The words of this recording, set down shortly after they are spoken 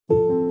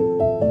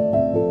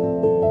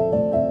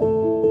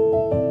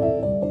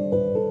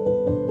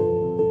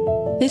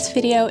This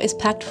video is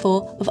packed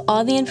full of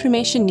all the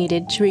information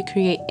needed to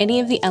recreate any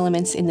of the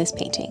elements in this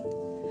painting.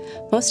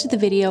 Most of the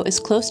video is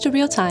close to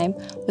real time,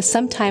 with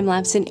some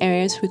time-lapse in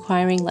areas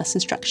requiring less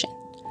instruction.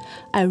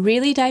 I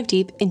really dive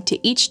deep into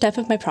each step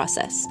of my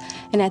process,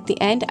 and at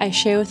the end I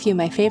share with you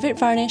my favorite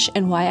varnish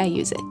and why I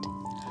use it.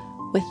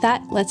 With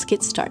that, let's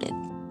get started.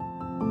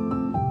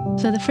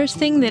 So the first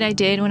thing that I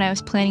did when I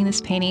was planning this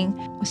painting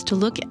was to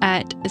look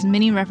at as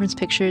many reference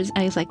pictures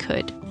as I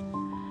could.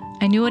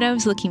 I knew what I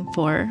was looking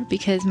for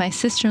because my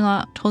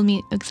sister-in-law told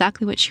me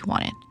exactly what she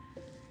wanted.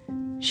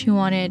 She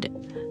wanted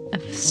a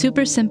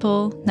super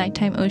simple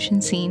nighttime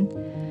ocean scene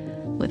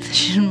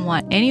she didn't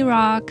want any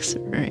rocks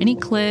or any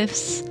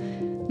cliffs,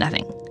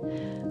 nothing.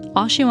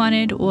 All she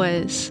wanted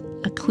was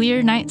a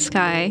clear night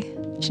sky.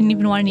 She didn't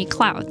even want any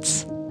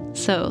clouds.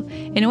 So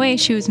in a way,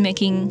 she was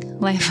making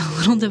life a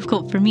little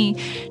difficult for me,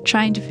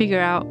 trying to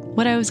figure out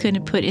what I was going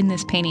to put in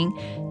this painting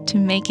to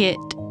make it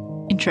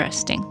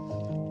interesting.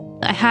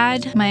 I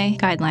had my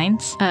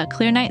guidelines, a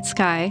clear night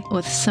sky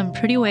with some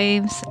pretty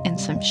waves and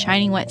some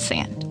shining wet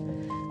sand.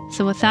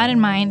 So with that in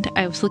mind,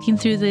 I was looking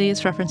through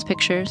these reference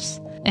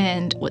pictures,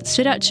 and what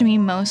stood out to me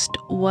most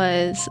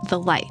was the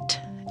light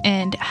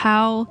and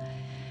how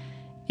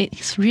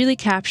it's really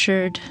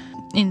captured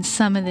in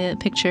some of the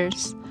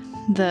pictures,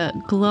 the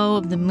glow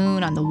of the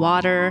moon on the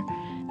water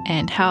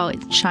and how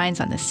it shines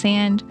on the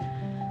sand.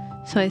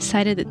 So I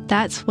decided that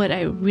that's what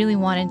I really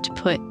wanted to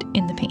put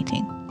in the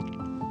painting.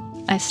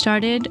 I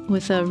started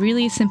with a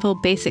really simple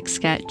basic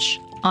sketch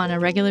on a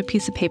regular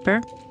piece of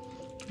paper,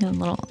 a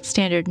little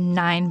standard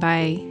 9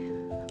 by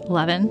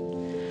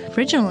 11.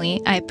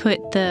 Originally, I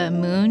put the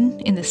moon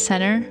in the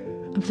center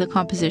of the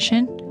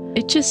composition.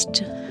 It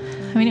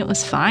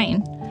was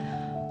fine,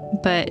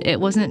 but it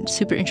wasn't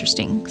super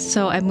interesting.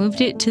 So I moved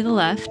it to the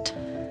left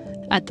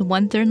at the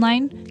 1/3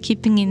 line,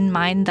 keeping in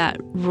mind that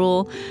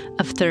rule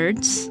of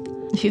thirds.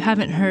 If you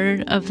haven't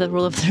heard of the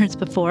rule of thirds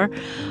before,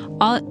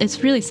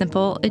 it's really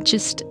simple. It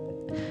just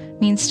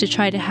means to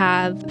try to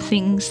have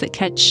things that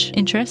catch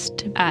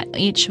interest at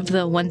each of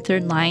the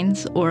 1/3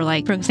 lines, or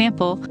like, for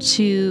example,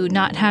 to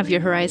not have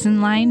your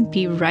horizon line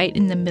be right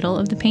in the middle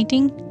of the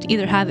painting, to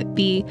either have it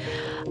be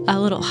a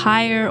little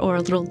higher or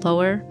a little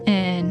lower,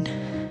 and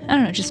I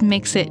don't know, it just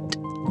makes it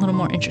a little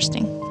more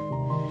interesting.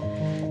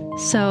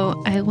 So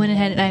I went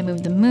ahead and I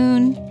moved the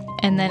moon,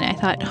 and then I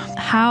thought,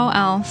 how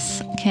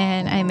else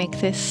can I make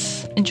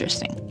this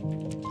interesting?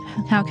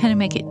 How can I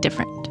make it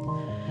different?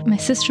 My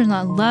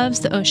sister-in-law loves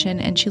the ocean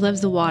and she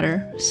loves the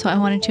water, so I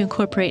wanted to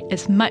incorporate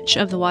as much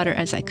of the water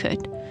as I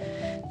could.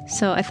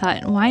 So I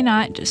thought, why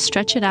not just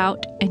stretch it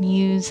out and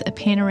use a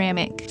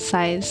panoramic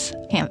size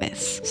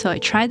canvas? So I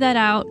tried that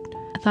out.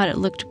 I thought it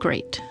looked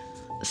great.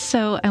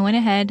 So I went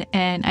ahead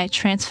and I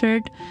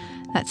transferred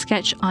that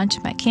sketch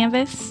onto my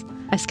canvas.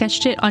 I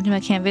sketched it onto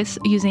my canvas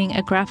using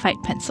a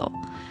graphite pencil.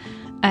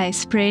 I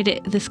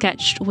sprayed the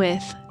sketch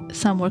with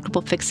some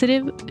workable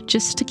fixative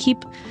just to keep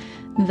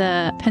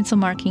the pencil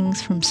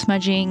markings from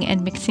smudging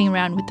and mixing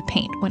around with the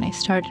paint when I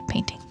started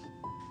painting.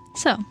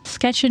 So,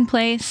 sketch in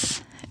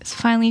place, it's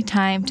finally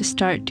time to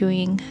start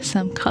doing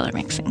some color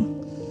mixing.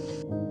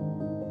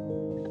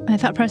 My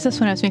thought process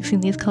when I was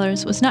mixing these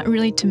colors was not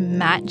really to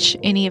match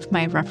any of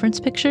my reference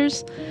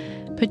pictures,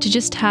 but to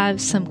just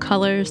have some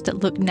colors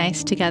that look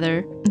nice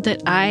together,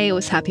 that I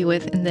was happy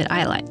with and that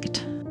I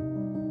liked.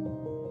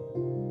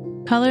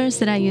 Colors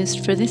that I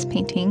used for this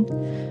painting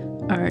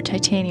are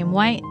titanium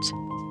white,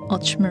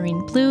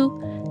 ultramarine blue,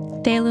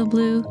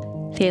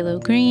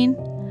 phthalo green,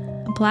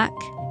 black,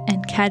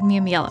 and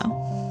cadmium yellow.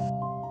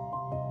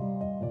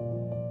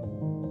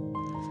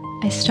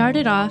 I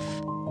started off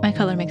my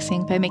color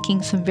mixing by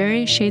making some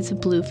various shades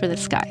of blue for the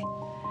sky.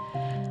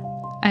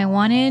 I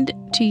wanted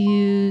to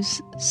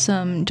use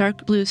some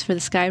dark blues for the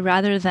sky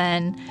rather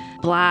than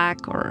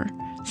black or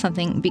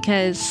something,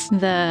 because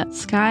the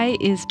sky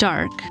is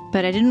dark,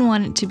 but I didn't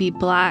want it to be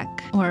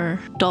black or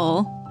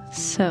dull,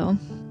 so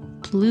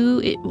blue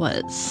it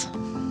was.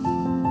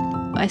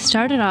 I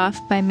started off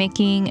by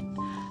making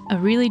a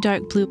really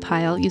dark blue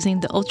pile using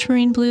the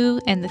ultramarine blue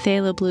and the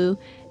phthalo blue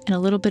and a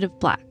little bit of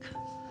black.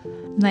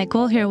 My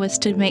goal here was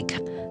to make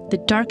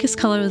the darkest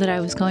color that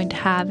I was going to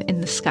have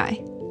in the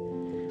sky.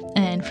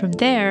 And from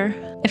there,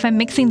 if I'm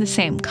mixing the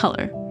same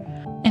color,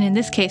 and in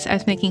this case I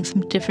was making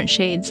some different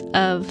shades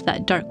of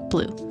that dark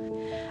blue,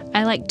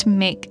 I like to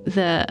make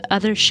the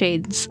other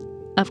shades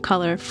of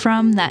color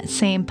from that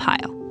same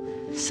pile.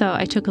 So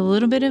I took a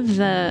little bit of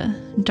the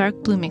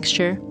dark blue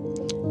mixture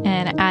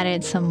and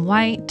added some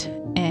white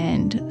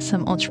and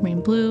some ultramarine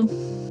blue.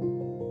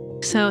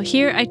 So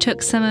here I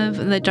took some of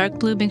the dark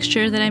blue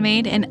mixture that I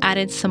made and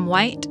added some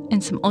white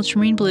and some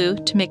ultramarine blue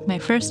to make my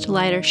first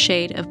lighter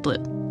shade of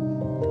blue.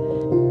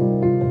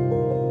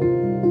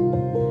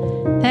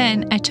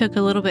 Then I took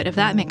a little bit of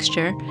that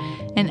mixture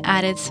and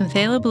added some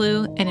phthalo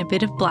blue and a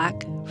bit of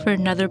black for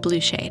another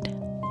blue shade.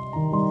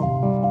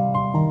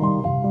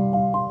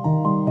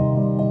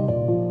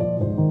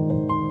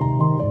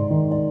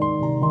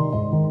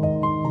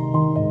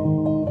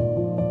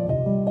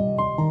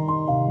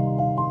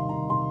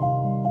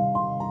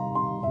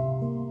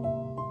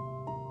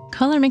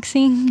 Color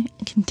mixing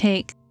can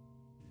take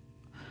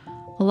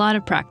a lot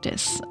of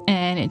practice,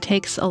 and it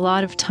takes a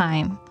lot of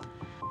time.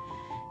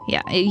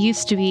 Yeah, it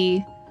used to be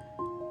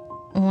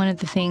one of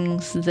the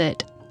things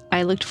that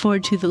I looked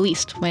forward to the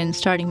least when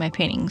starting my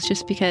paintings,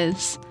 just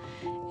because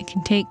it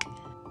can take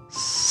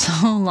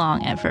so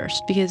long at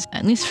first. Because,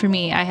 at least for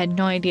me, I had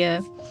no idea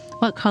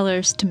what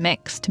colors to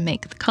mix to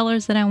make the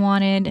colors that I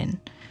wanted, and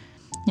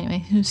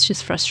anyway, it was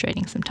just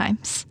frustrating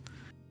sometimes.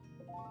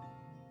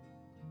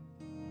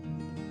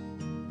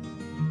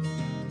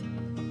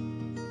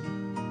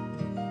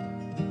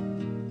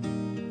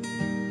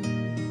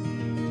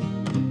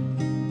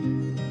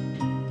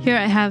 Here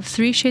I have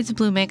 3 shades of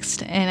blue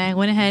mixed, and I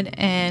went ahead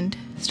and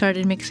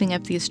started mixing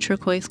up these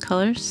turquoise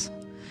colors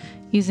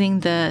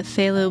using the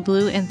phthalo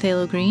blue and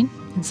phthalo green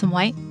and some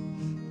white.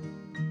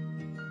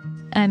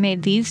 I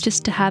made these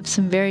just to have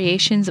some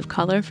variations of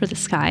color for the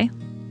sky.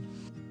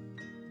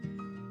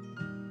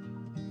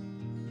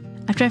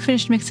 After I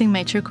finished mixing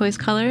my turquoise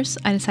colors,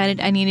 I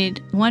decided I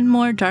needed one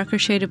more darker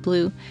shade of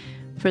blue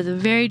for the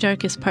very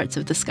darkest parts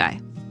of the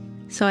sky.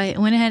 So I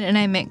went ahead and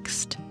I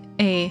mixed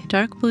a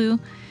dark blue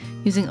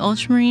using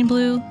ultramarine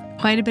blue,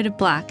 quite a bit of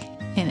black,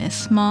 and a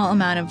small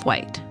amount of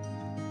white.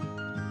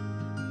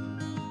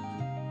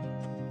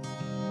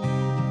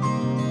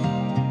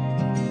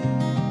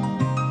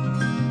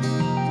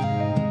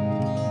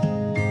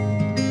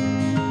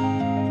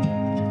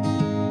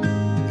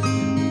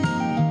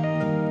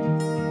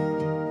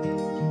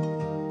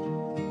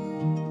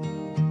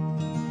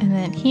 And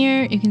then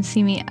here you can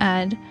see me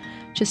add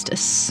just a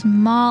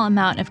small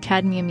amount of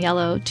cadmium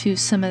yellow to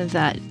some of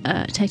that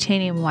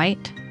titanium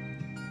white.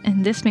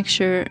 And this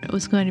mixture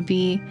was going to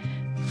be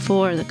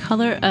for the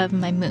color of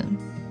my moon.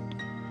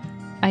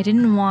 I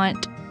didn't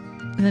want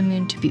the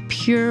moon to be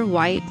pure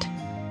white.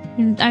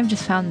 And I've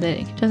just found that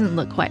it doesn't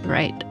look quite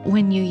right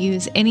when you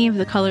use any of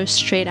the colors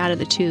straight out of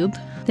the tube.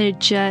 They're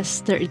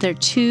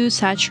too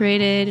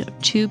saturated,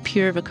 too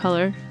pure of a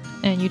color,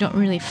 and you don't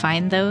really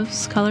find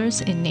those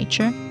colors in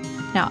nature.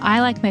 Now,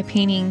 I like my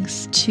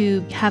paintings to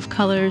have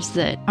colors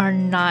that are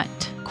not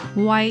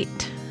quite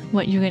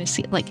what you're going to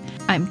see. Like,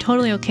 I'm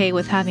totally okay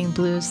with having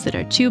blues that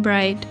are too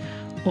bright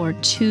or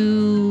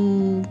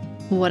too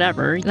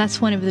whatever.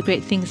 That's one of the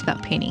great things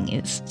about painting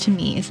is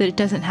that it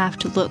doesn't have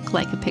to look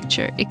like a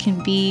picture. It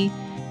can be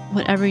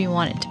whatever you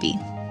want it to be.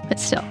 But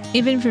still,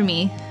 even for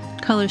me,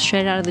 colors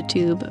straight out of the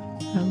tube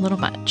are a little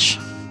much.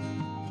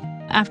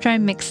 After I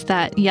mixed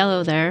that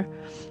yellow there,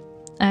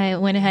 I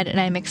went ahead and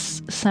I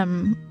mixed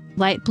some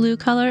light blue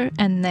color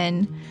and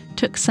then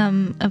took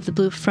some of the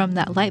blue from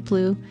that light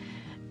blue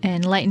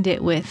and lightened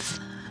it with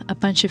a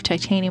bunch of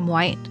titanium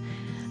white.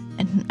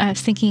 And I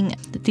was thinking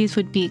that these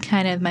would be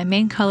kind of my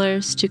main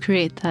colors to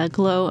create the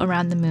glow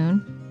around the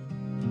moon.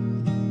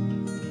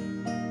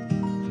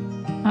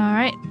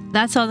 Alright,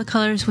 that's all the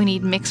colors we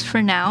need mixed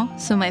for now,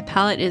 so my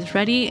palette is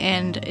ready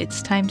and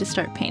it's time to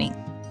start painting.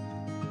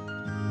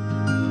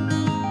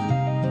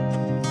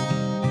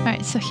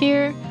 Alright, so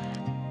here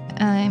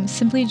I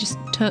simply just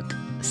took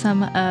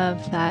some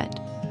of that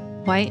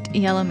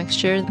white-yellow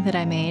mixture that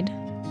I made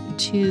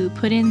to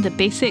put in the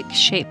basic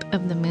shape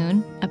of the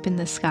moon up in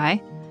the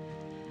sky.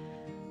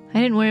 I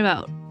didn't worry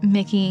about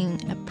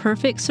making a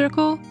perfect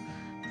circle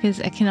because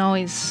I can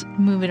always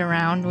move it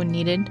around when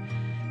needed,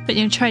 but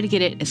try to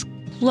get it as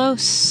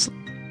close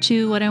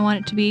to what I want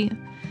it to be,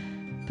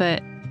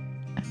 but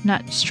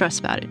not stress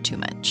about it too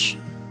much.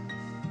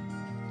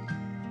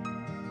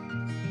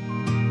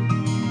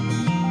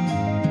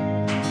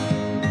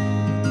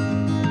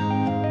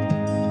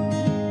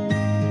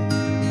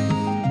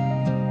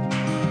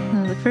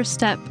 The first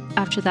step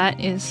after that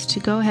is to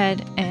go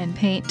ahead and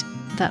paint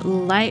that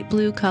light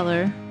blue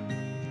color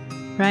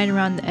right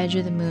around the edge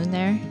of the moon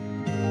there.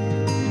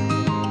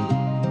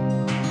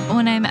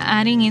 When I'm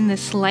adding in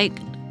this light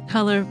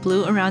color of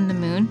blue around the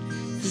moon,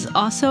 this is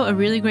also a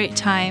really great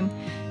time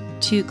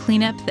to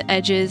clean up the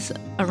edges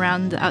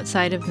around the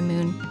outside of the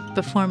moon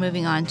before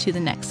moving on to the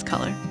next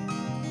color.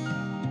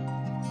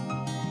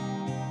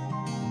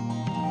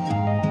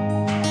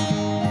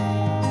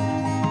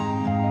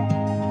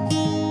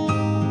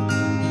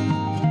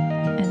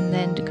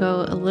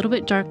 Go a little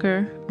bit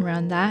darker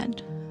around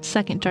that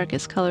second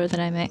darkest color that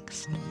I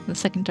mixed, the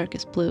second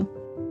darkest blue.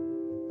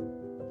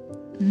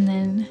 And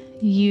then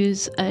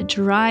use a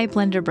dry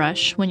blender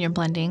brush when you're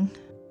blending.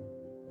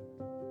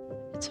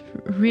 It's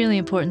really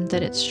important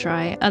that it's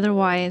dry,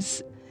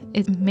 otherwise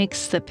it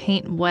makes the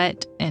paint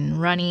wet and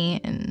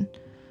runny and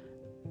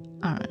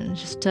I don't know, it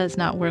just does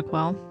not work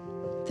well.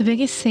 The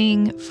biggest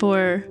thing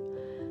for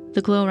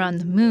the glow around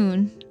the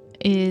moon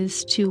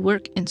is to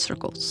work in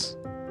circles,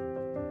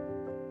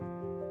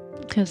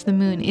 because the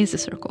moon is a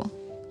circle.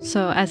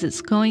 So as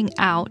it's going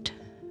out,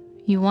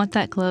 you want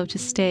that glow to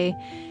stay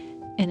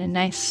in a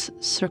nice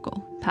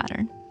circle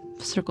pattern,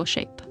 circle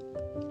shape.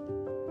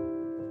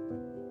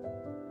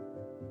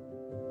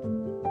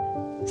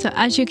 So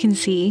as you can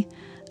see,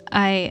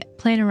 I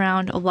played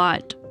around a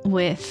lot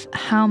with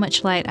how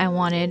much light I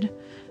wanted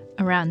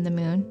around the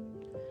moon.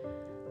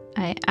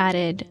 I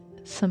added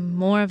some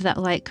more of that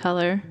light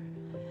color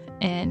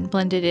and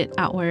blended it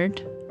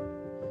outward.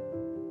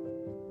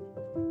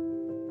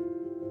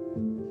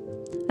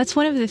 That's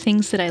one of the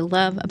things that I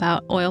love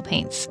about oil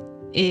paints,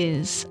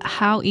 is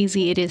how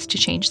easy it is to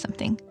change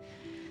something.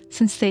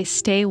 Since they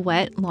stay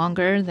wet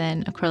longer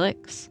than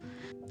acrylics,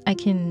 I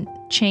can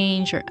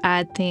change or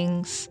add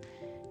things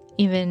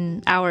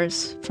even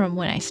hours from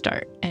when I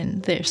start,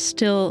 and they're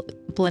still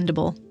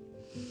blendable,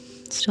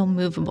 still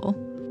movable.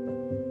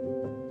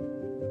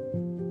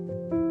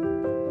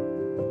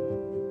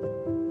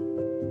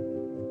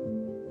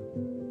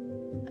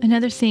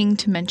 Another thing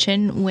to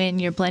mention when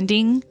you're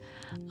blending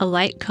a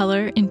light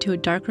color into a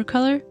darker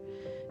color,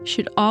 you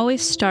should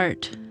always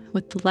start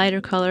with the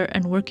lighter color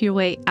and work your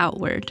way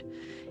outward.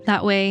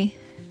 That way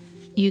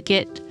you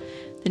get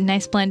the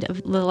nice blend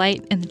of the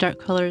light and the dark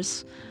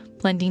colors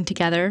blending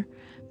together,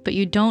 but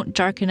you don't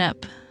darken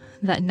up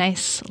that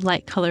nice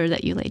light color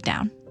that you laid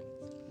down.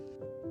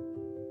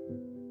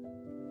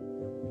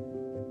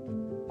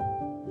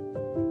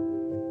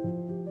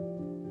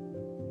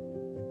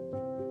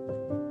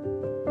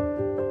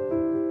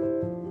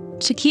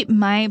 To keep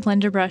my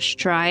blender brush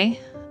dry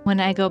when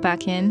I go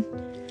back in,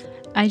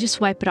 I just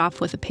wipe it off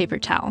with a paper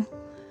towel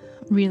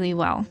really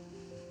well.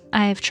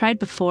 I've tried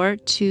before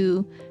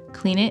to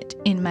clean it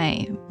in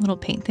my little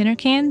paint thinner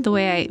can, the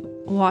way I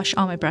wash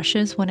all my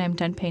brushes when I'm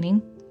done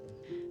painting,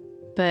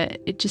 but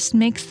it just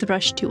makes the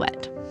brush too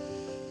wet.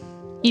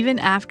 Even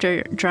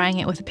after drying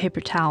it with a paper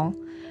towel,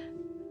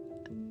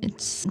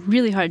 it's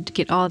really hard to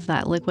get all of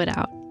that liquid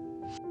out.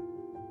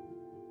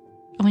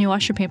 When you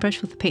wash your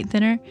paintbrush with a paint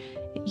thinner,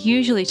 it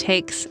usually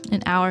takes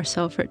an hour or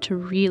so for it to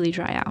really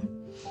dry out.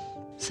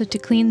 So to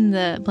clean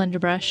the blender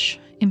brush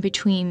in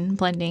between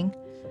blending,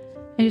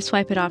 I just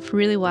wipe it off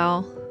really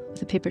well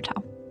with a paper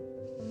towel.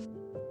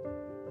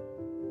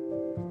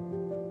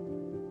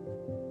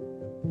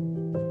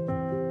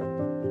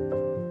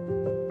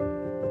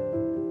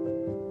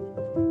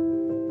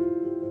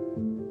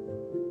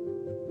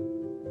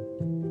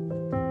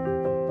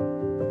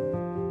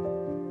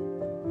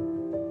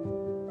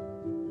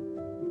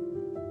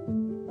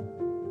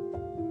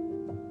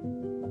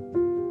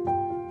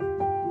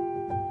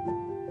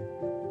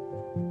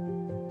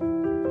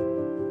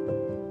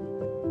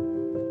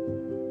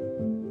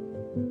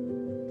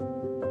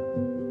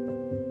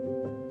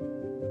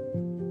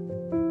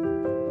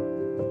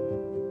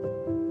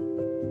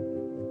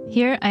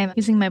 Here I am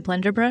using my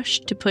blender brush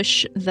to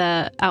push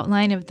the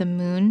outline of the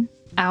moon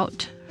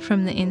out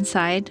from the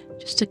inside,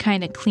 just to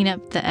kind of clean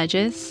up the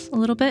edges a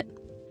little bit.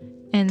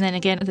 And then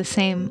again, the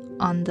same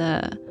on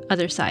the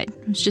other side.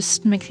 It's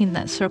just making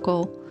that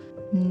circle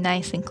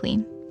nice and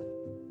clean.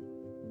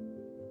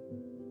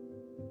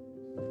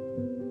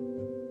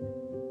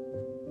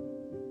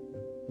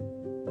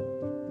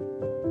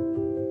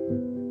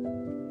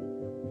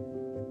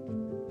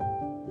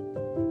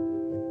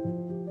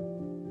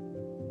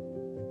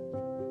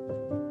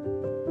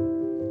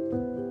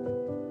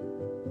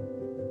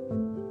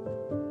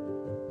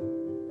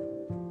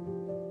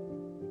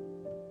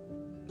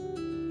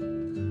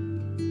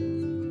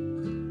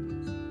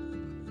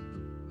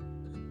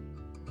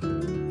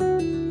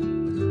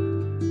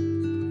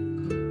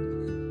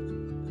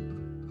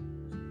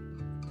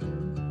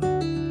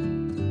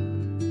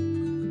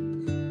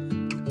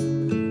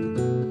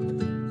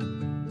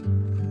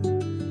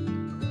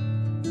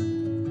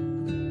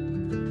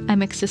 I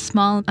mixed a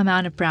small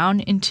amount of brown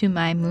into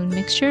my moon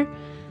mixture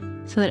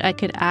so that I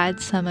could add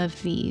some of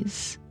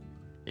these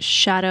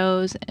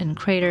shadows and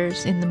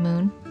craters in the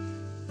moon.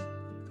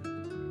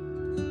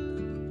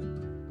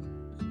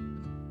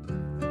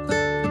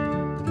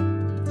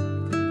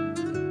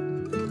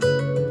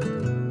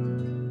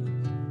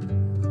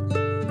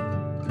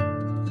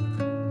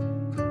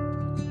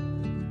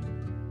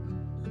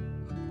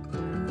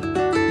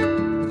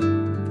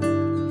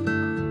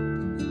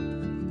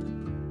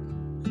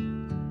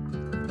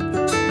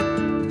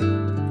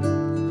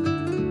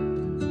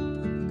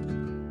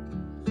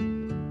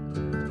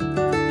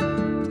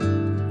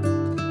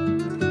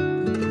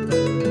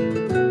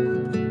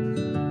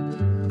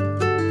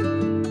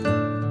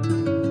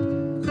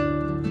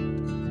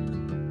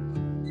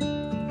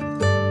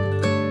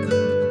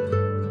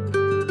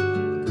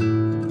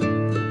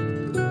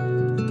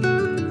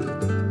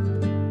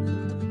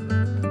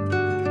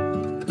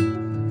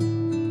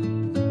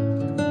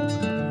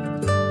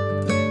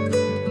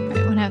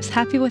 I was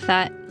happy with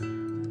that.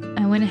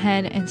 I went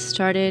ahead and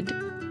started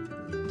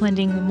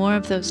blending more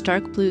of those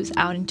dark blues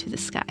out into the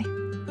sky.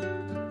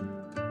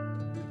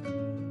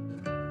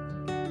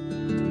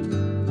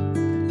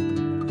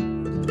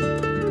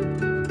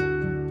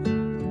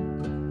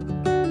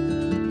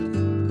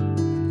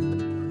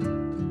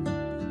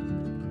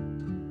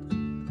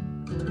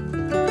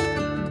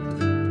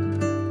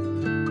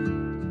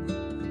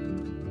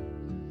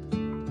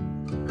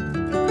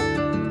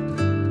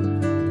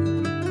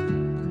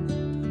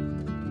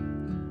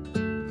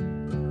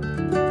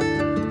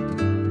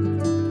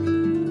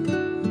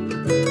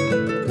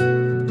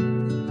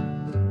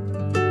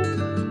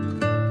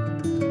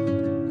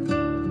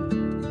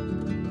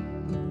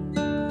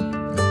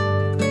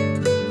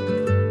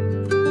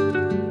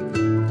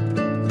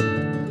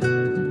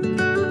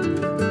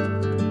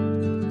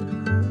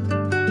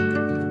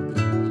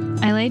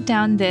 laid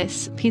down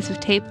this piece of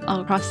tape all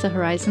across the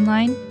horizon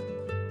line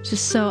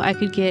just so I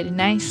could get a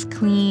nice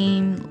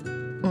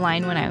clean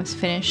line when I was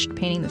finished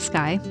painting the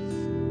sky.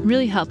 It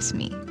really helps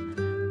me.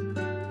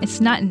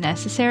 It's not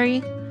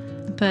necessary,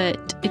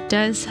 but it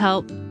does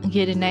help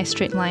get a nice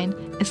straight line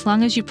as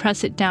long as you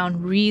press it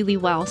down really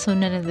well so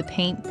none of the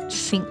paint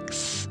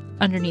sinks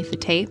underneath the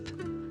tape.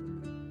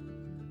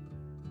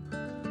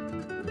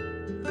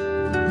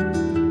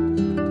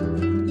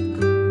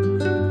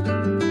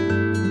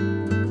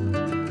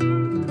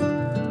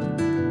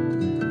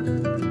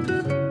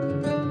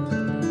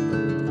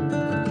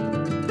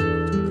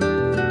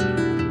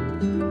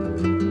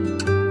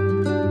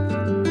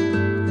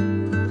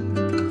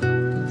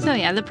 So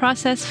yeah, the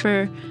process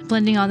for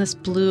blending all this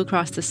blue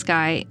across the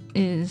sky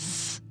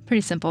is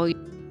pretty simple.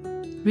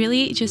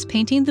 Really just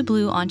painting the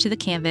blue onto the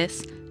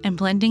canvas and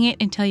blending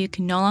it until you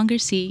can no longer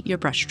see your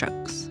brush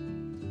strokes.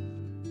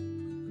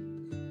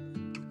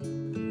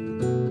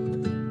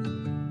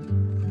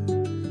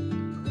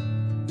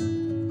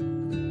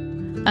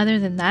 Other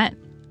than that,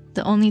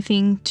 the only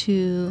thing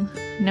to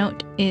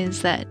note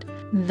is that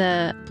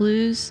the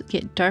blues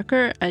get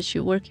darker as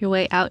you work your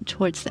way out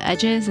towards the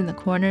edges and the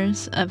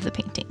corners of the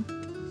painting.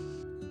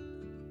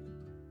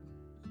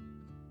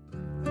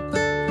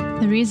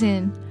 The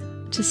reason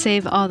to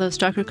save all those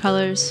darker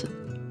colors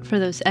for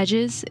those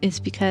edges is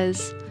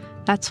because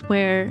that's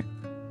where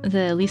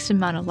the least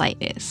amount of light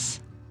is.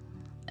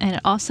 And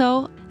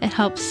it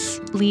helps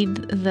lead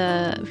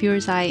the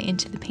viewer's eye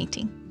into the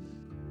painting.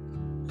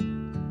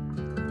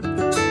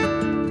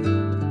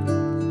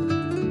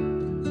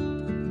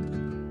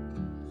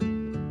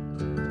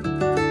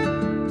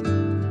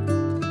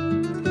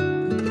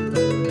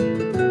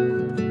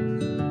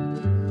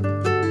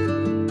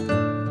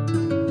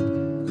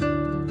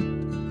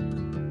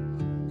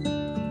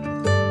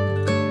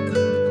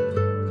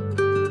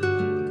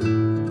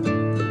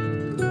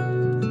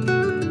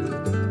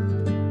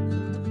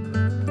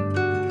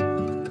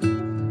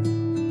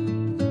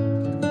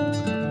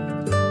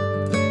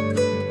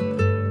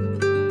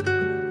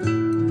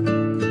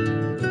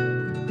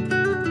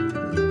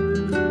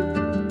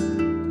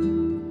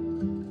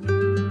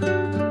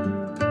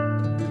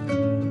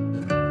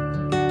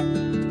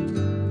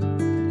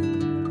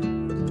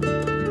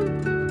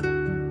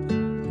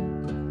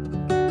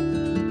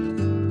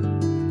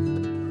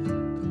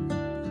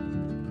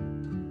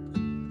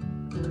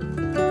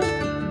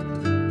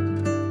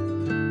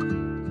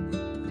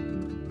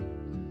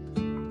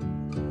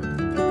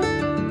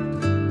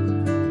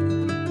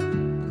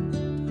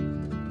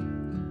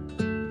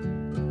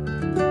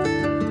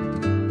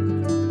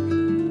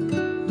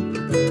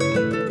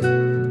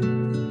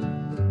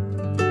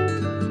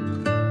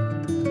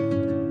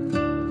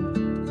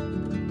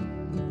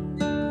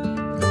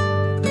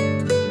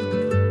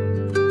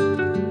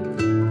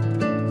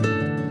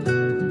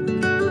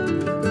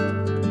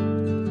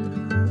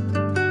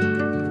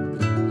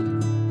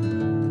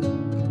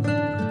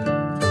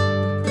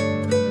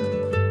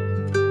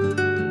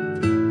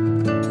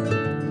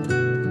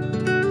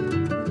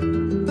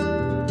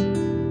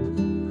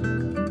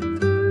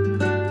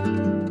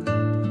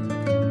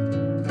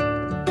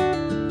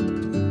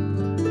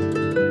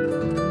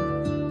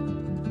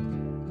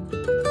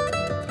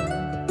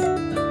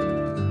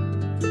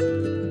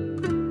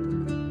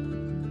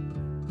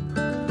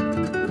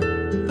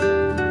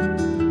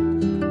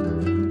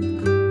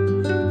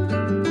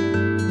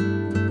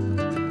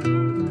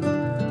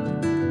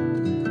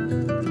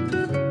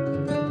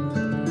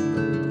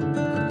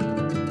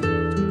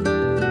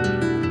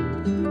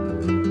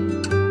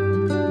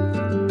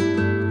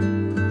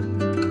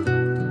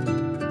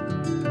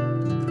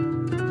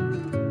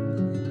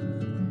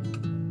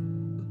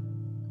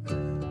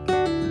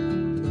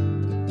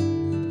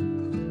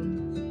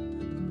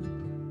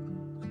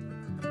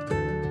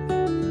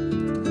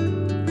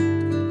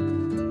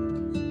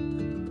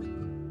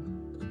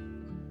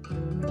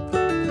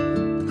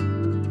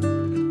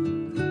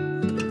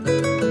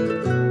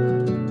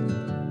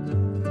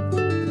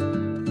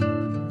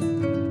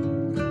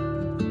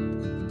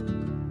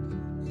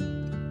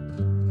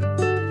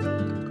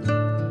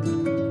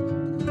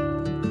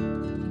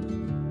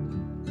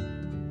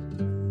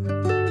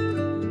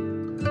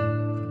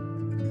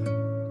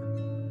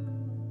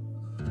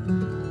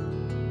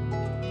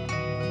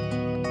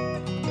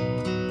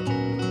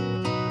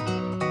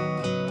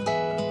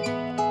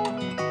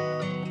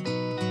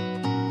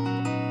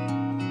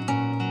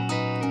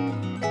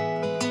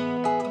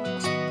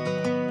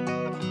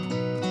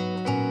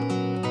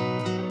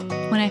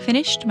 When I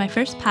finished my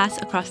first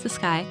pass across the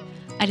sky,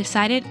 I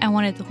decided I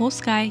wanted the whole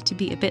sky to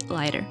be a bit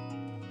lighter.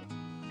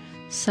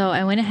 So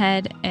I went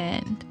ahead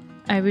and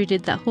I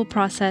redid that whole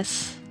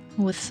process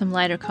with some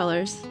lighter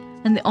colors.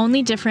 And the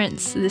only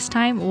difference this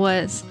time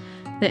was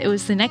that it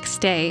was the next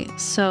day,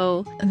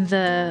 so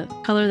the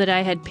color that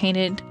I had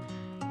painted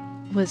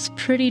was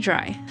pretty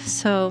dry.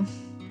 So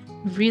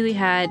really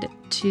had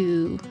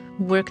to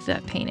work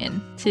that paint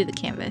in to the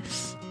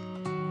canvas.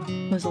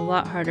 It was a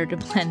lot harder to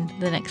blend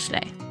the next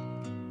day.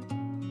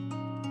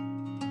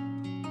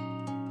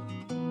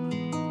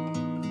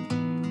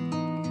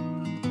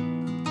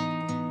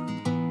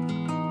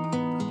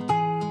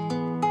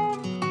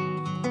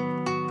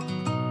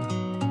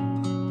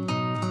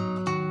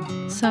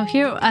 So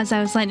here, as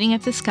I was lighting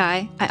up the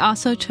sky, I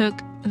also took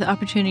the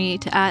opportunity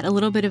to add a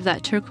little bit of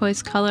that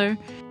turquoise color.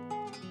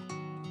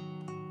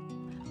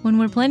 When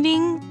we're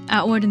blending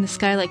outward in the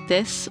sky like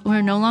this,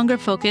 we're no longer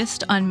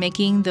focused on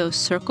making those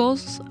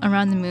circles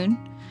around the moon.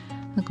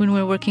 Like when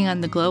we're working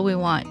on the glow, we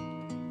want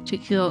to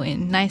go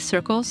in nice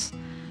circles.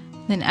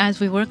 Then as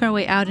we work our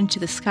way out into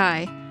the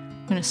sky,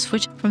 we're going to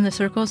switch from the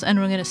circles and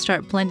we're going to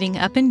start blending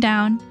up and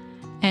down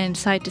and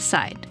side to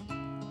side.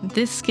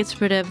 This gets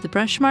rid of the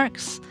brush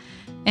marks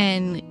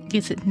and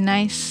gets it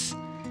nice,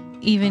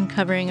 even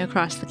covering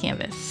across the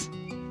canvas.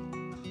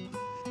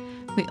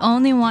 We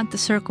only want the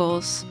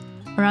circles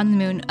around the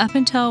moon up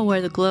until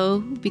where the glow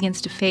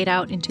begins to fade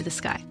out into the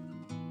sky.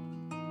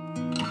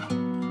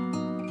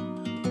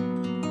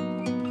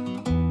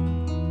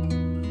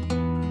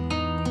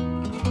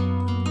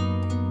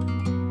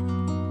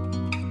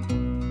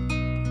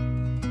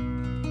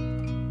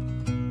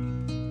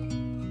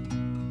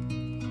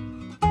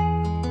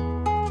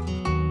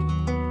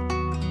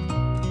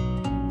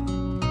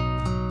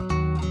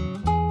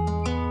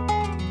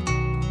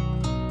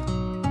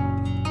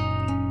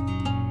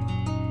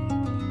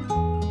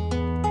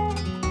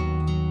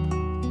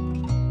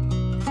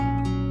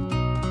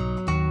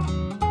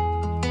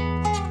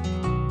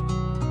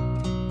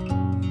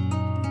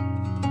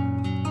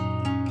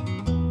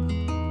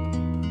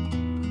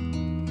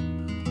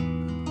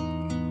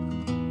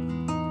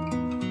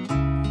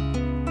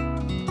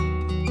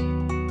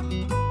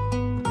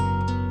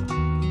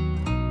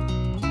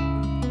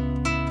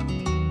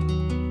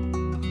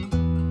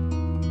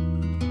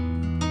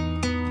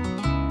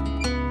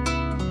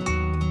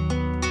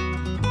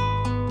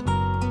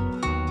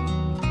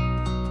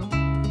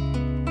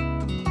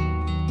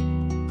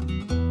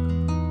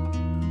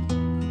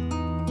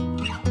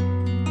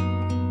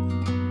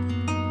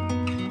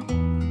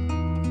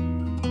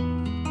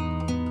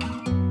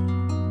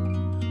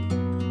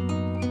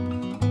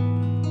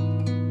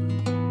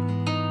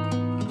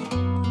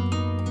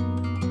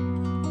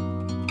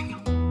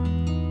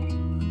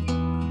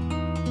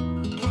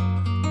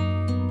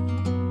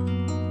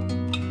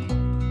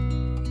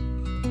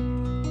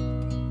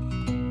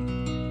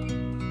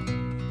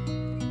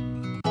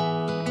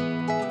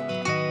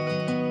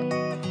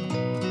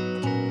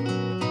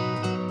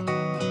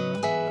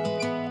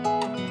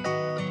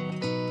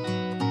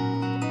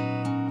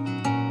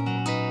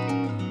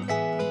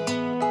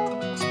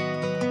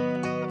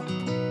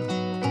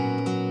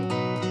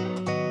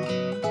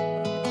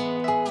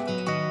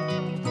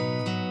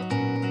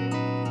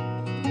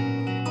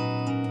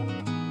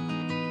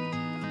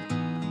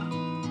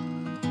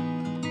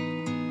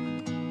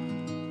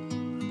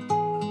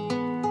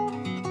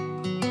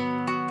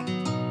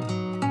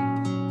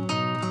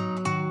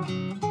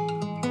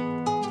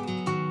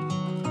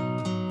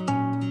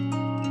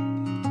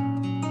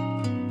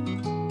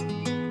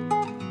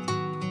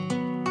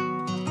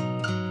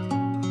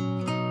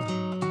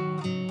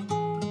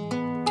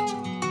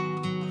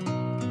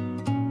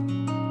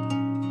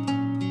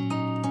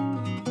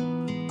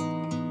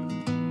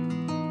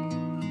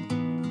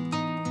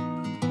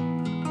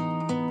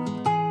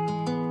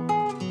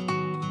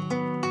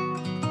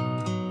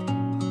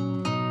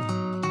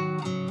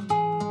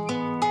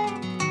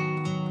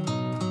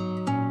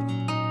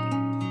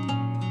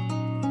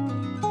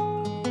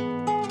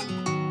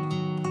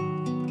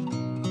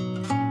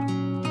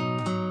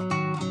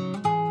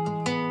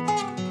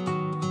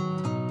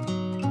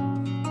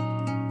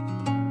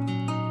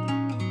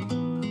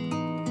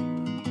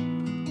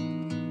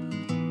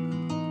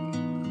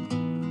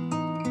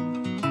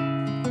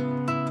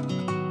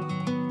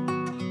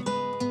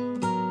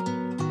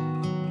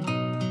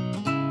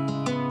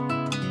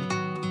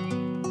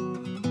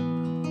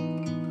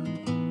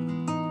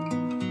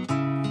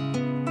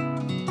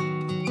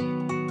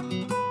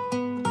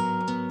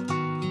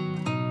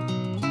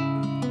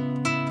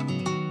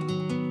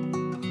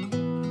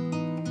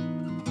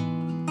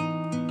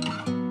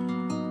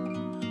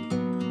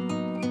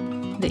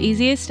 The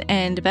easiest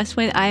and best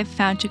way that I've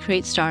found to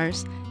create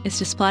stars is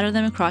to splatter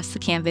them across the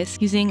canvas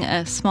using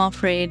a small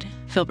frayed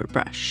filbert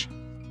brush.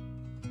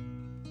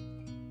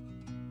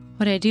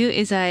 What I do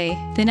is I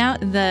thin out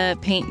the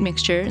paint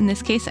mixture. In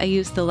this case, I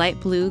used the light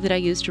blue that I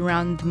used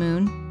around the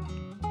moon,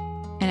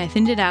 and I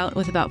thinned it out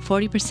with about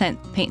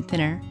 40% paint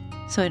thinner.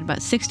 So I had about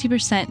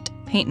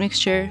 60% paint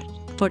mixture,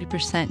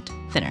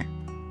 40% thinner.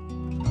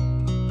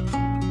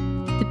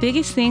 The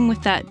biggest thing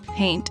with that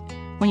paint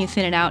when you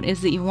thin it out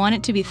is that you want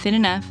it to be thin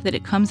enough that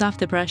it comes off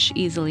the brush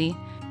easily,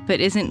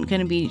 but isn't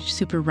going to be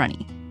super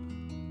runny.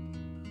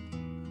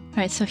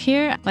 Alright, so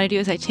here what I do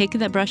is I take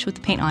that brush with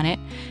the paint on it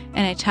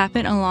and I tap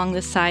it along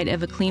the side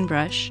of a clean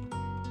brush,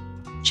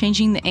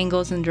 changing the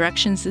angles and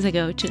directions as I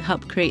go to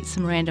help create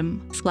some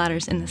random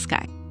splatters in the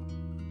sky.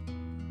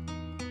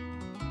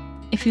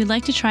 If you'd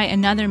like to try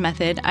another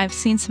method, I've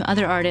seen some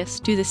other artists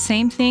do the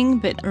same thing,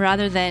 but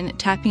rather than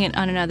tapping it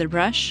on another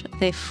brush,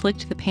 they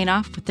flicked the paint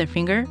off with their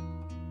finger.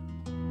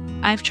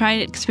 I've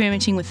tried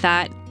experimenting with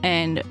that,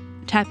 and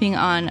tapping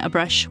on a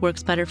brush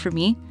works better for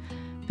me,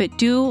 but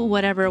do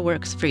whatever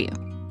works for you.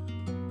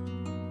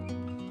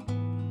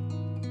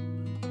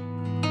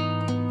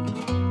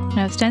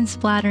 I was done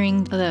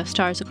splattering the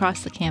stars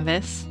across the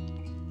canvas,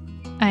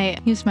 I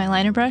used my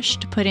liner brush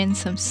to put in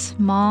some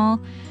small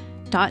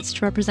dots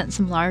to represent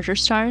some larger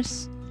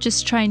stars,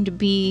 just trying to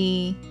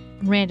be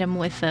random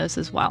with those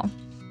as well.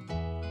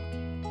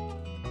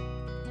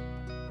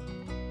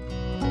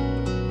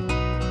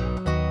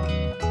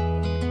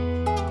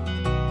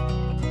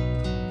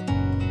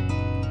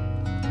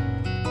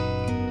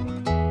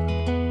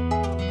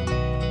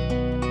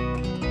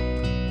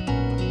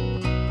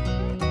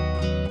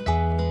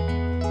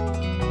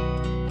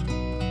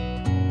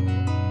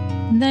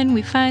 And then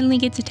we finally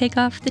get to take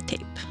off the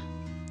tape.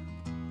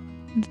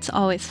 It's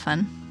always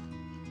fun.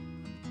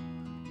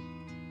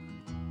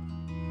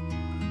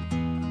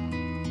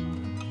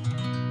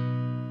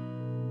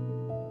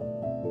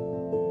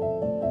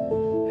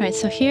 Alright,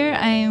 so here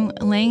I'm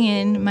laying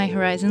in my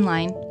horizon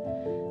line.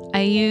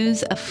 I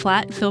use a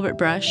flat filbert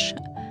brush,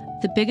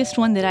 the biggest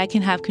one that I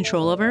can have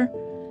control over.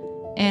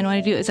 And what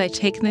I do is I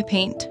take my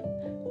paint,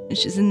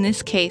 which is in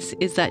this case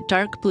is that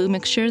dark blue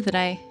mixture that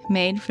I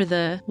made for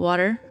the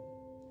water.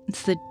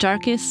 It's the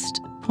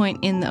darkest point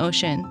in the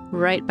ocean,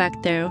 right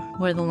back there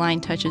where the line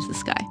touches the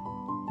sky.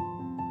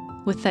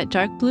 With that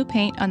dark blue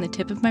paint on the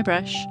tip of my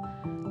brush,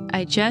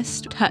 I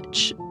just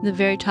touch the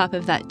very top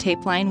of that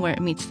tape line where it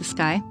meets the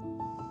sky.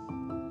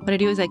 What I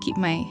do is I keep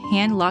my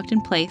hand locked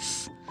in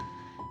place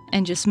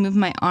and just move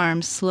my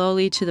arm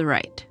slowly to the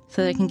right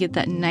so that I can get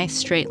that nice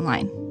straight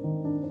line.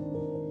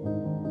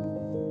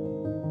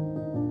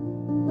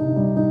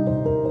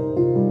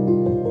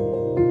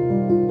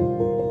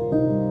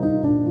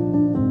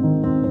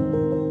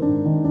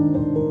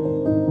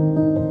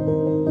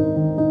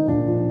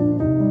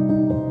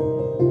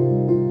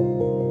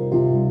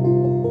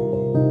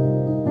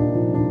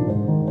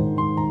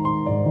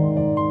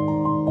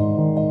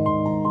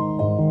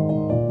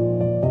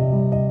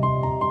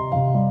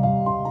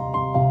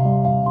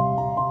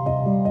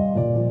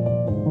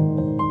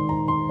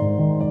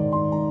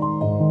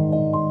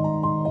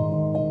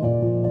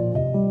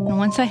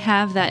 Once I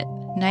have that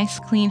nice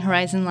clean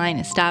horizon line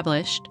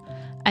established,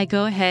 I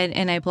go ahead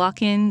and I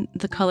block in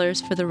the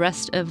colors for the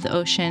rest of the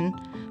ocean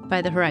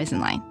by the horizon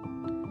line.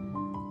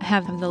 I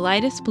have the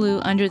lightest blue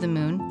under the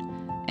moon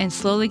and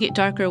slowly get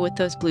darker with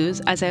those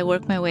blues as I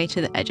work my way to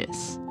the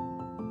edges.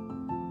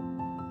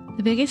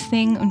 The biggest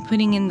thing when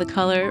putting in the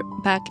color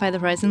back by the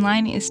horizon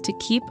line is to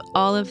keep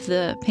all of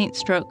the paint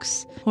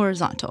strokes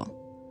horizontal.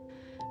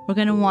 We're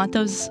going to want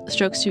those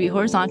strokes to be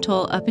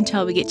horizontal up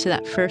until we get to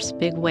that first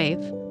big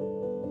wave.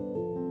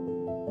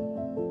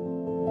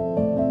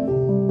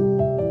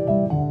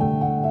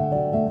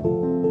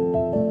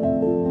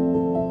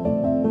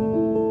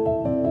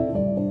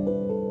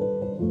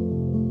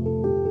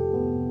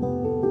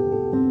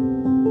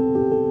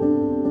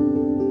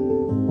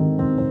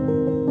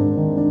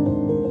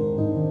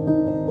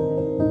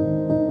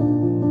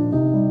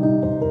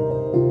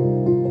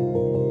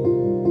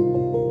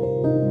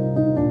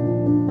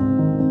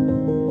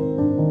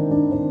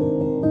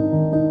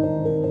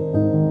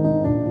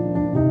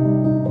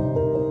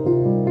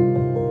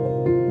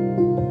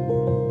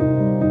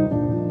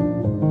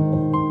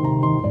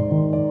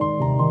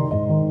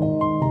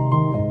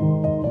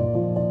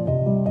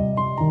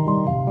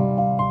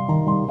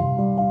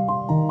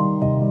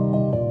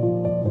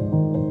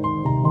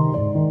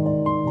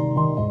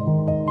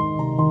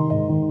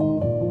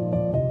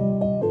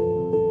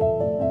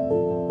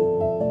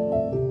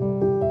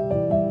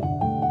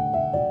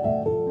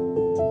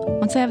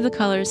 Once I have the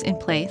colors in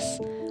place,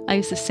 I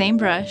use the same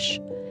brush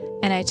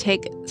and I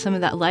take some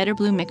of that lighter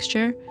blue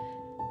mixture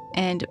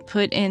and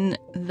put in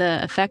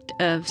the effect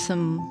of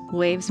some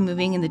waves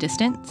moving in the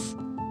distance.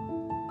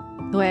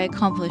 The way I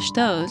accomplish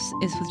those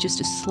is with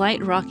just a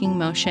slight rocking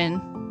motion.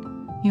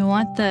 You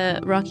want the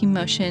rocking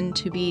motion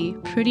to be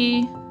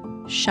pretty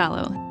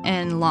shallow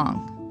and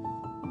long.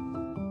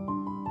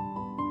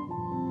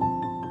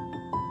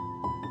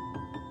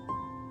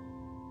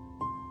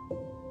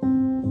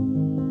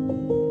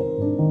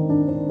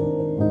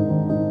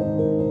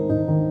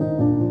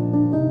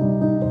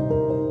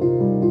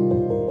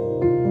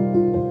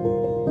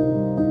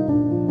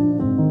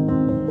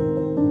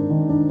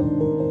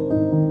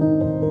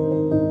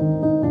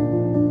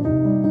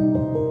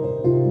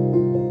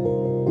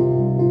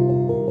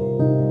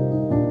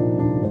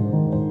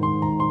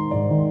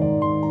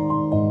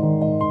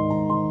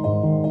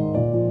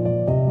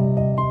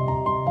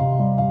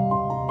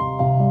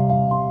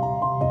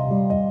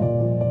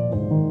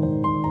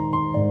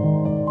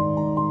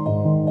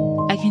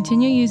 I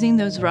continue using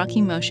those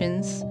rocky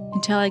motions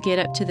until I get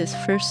up to this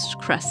first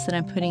crest that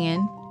I'm putting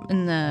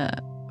in the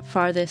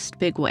farthest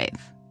big wave.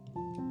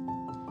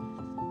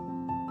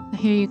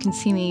 Here you can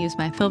see me use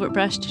my filbert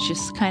brush to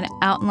just kind of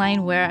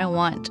outline where I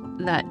want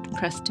that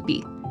crest to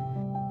be.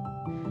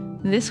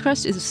 This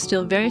crest is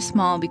still very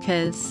small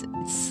because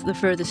it's the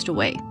furthest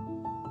away.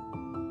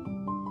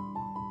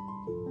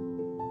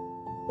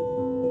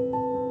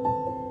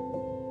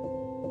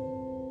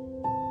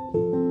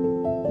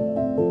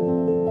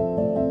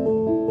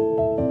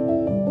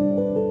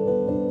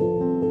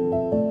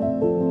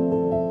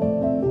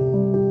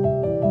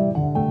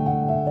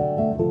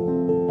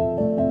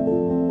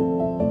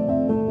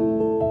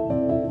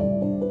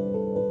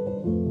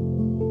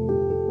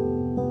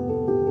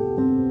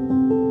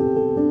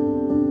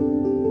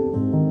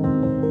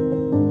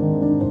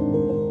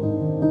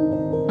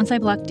 Once I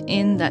blocked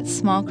in that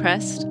small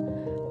crest,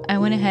 I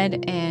went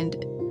ahead and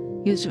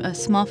used a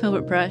small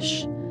filbert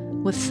brush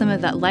with some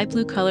of that light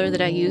blue color that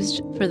I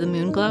used for the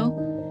moon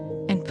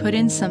glow and put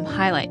in some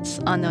highlights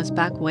on those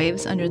back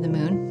waves under the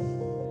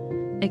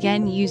moon,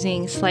 again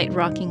using slight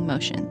rocking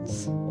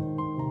motions.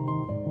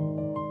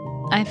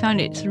 I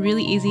found it's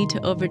really easy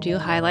to overdo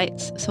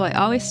highlights, so I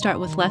always start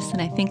with less than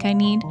I think I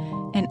need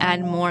and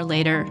add more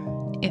later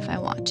if I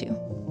want to.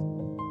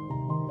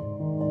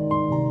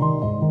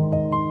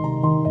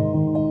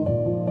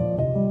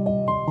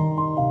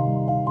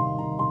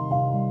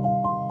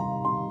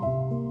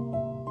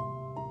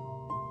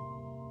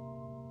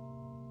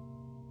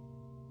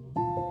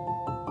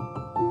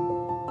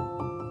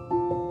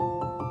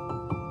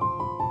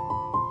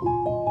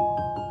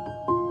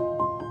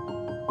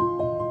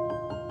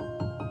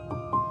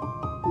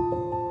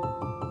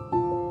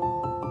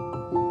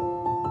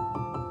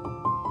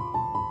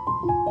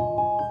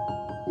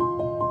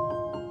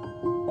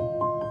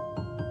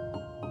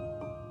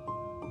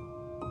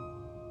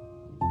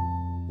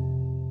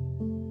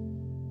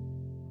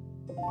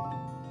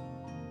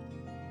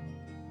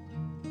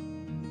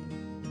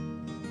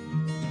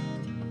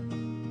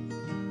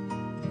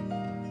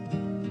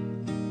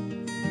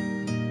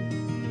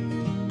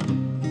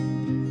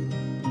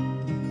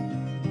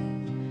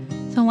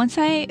 So once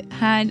I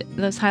had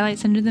those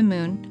highlights under the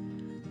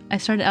moon, I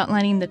started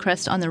outlining the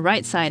crest on the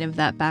right side of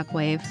that back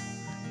wave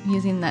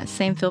using that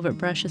same filbert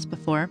brush as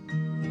before.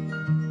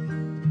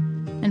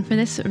 And for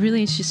this,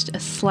 really it's just a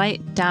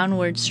slight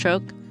downward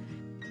stroke.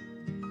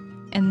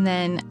 And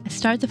then I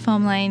start the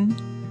foam line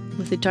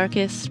with the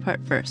darkest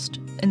part first.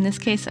 In this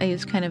case, I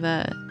use kind of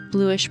a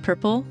bluish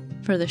purple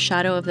for the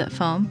shadow of that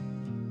foam.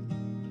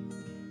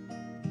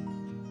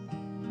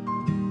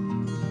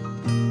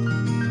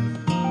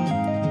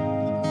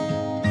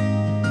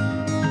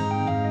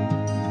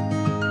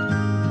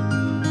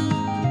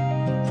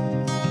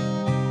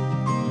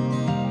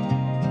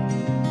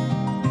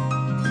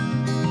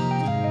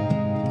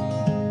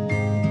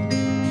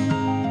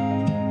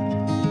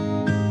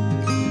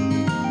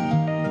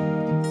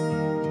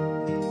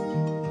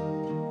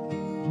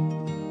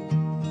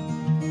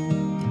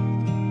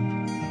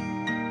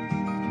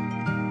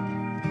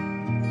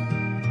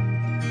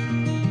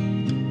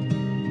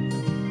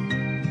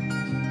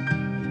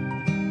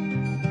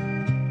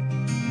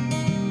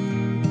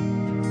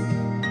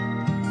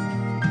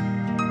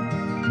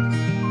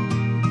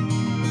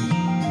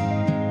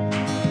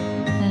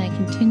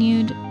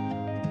 Continued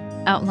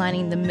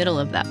outlining the middle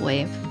of that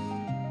wave.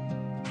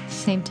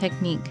 Same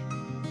technique.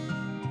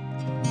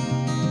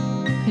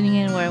 Putting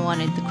in where I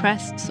wanted the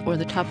crests or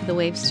the top of the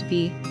waves to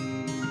be.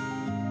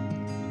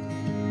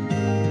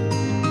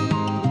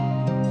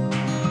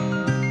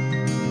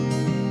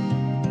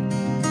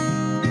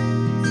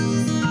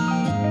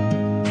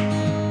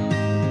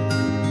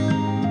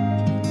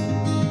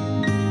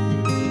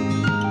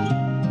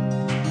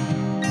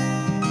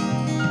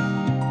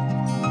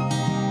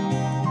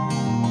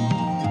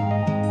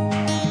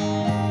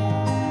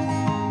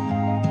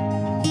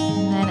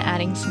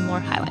 Some more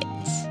highlights.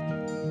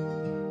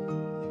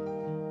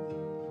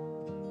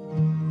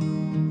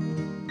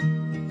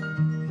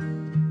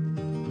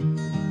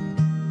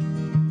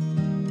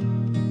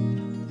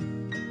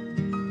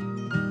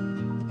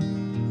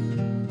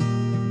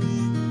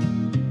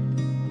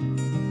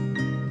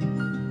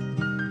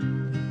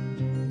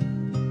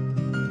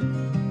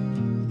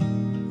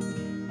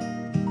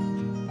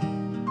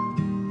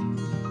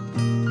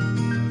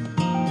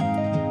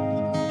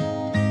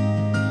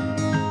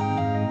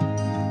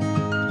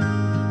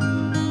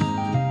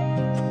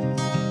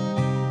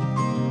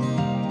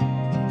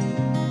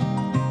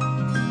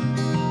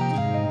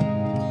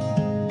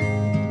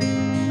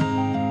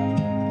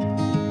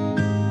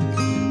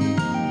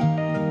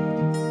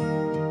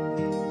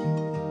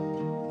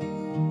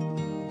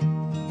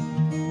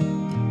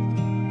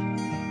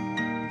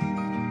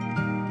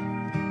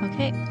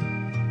 Okay,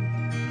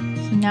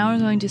 so now we're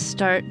going to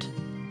start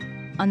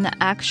on the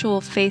actual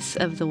face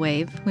of the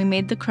wave. We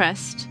made the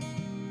crest.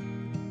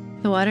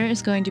 The water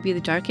is going to be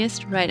the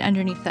darkest right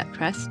underneath that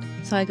crest.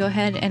 So I go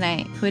ahead and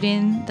I put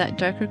in that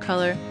darker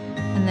color,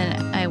 and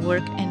then I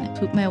work and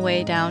poop my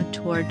way down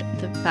toward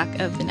the back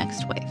of the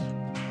next wave.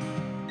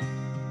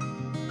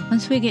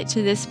 Once we get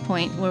to this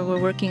point where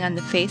we're working on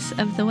the face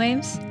of the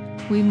waves,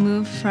 we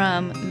move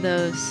from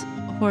those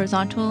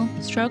horizontal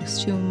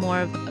strokes to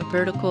more of a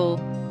vertical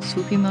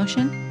swoopy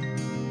motion.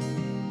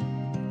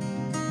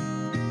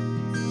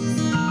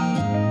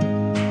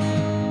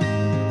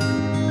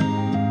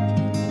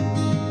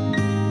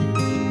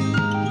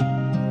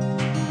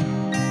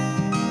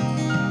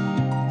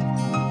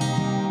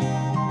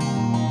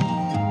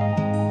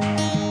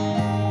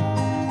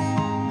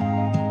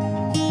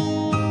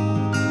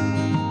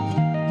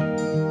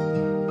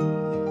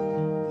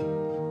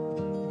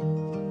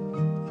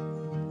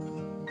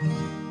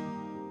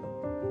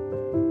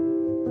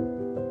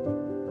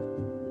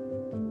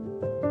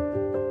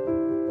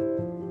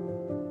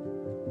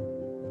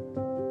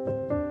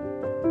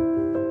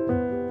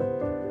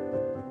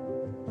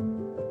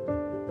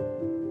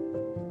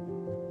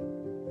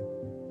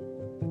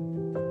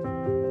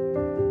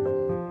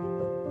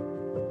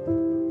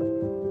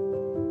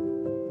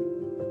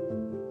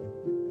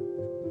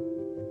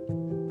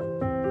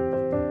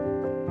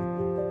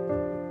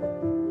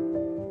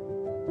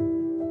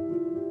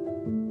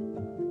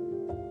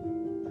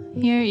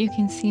 Here you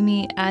can see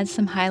me add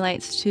some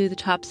highlights to the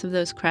tops of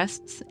those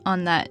crests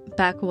on that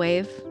back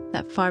wave,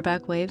 that far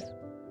back wave.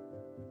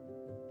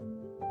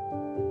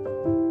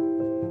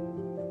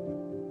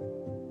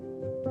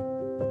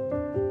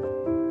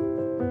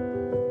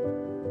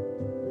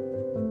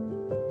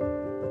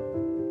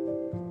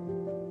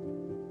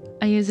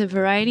 I use a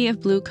variety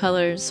of blue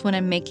colors when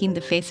I'm making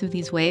the face of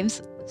these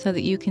waves so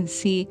that you can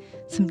see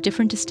some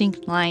different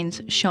distinct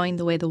lines showing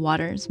the way the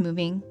water is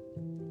moving.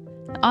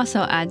 It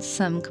also adds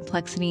some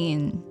complexity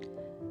and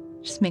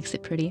just makes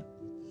it pretty.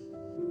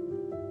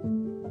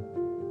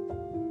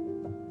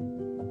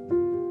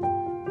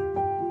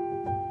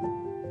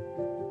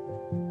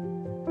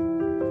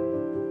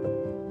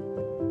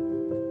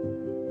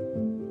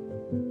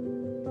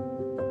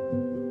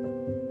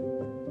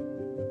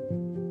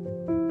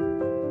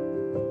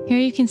 Here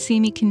you can see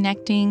me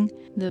connecting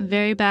the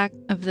very back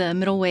of the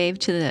middle wave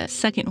to the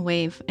second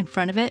wave in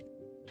front of it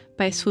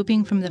by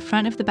swooping from the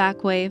front of the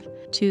back wave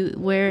to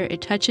where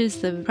it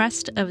touches the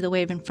crest of the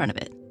wave in front of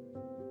it.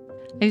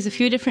 I use a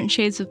few different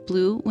shades of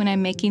blue when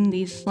I'm making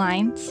these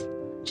lines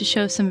to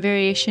show some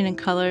variation in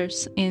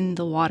colors in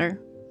the water.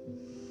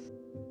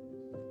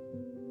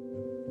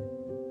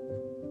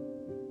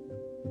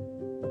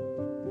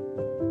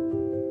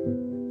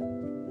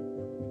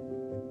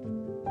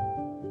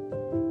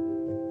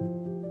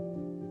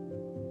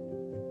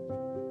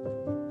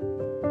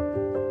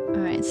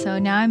 Alright, so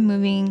now I'm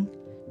moving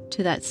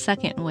to that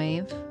second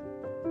wave.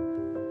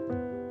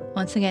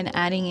 Once again,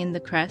 adding in the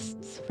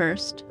crests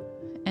first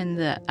and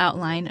the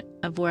outline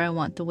of where I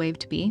want the wave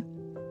to be.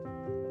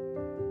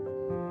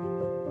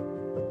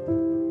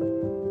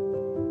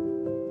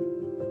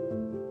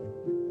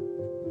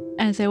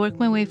 As I work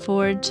my way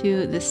forward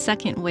to the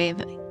second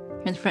wave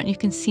in front, you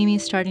can see me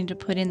starting to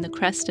put in the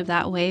crest of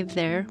that wave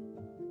there.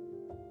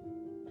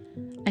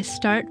 I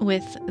start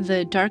with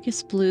the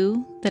darkest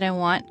blue that I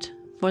want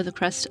for the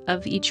crest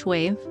of each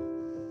wave.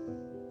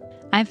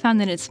 I've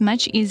found that it's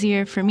much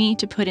easier for me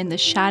to put in the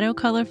shadow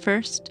color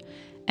first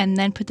and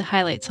then put the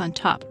highlights on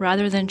top,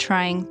 rather than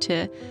trying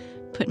to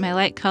put my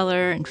light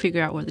color and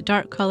figure out where the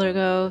dark color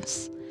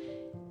goes.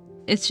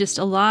 It's just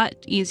a lot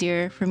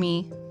easier for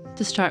me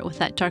to start with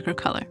that darker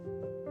color.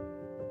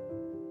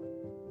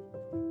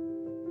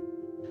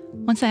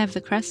 Once I have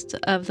the crest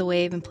of the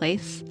wave in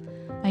place,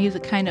 I use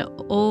a kind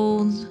of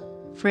old,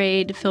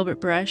 frayed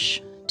filbert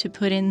brush to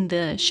put in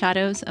the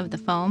shadows of the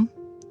foam.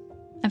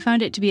 I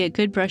found it to be a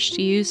good brush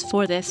to use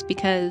for this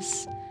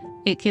because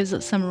it gives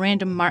it some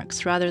random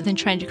marks rather than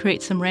trying to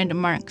create some random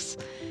marks.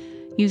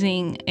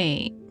 Using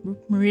a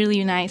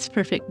really nice,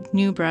 perfect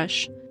new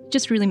brush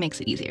just really makes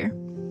it easier.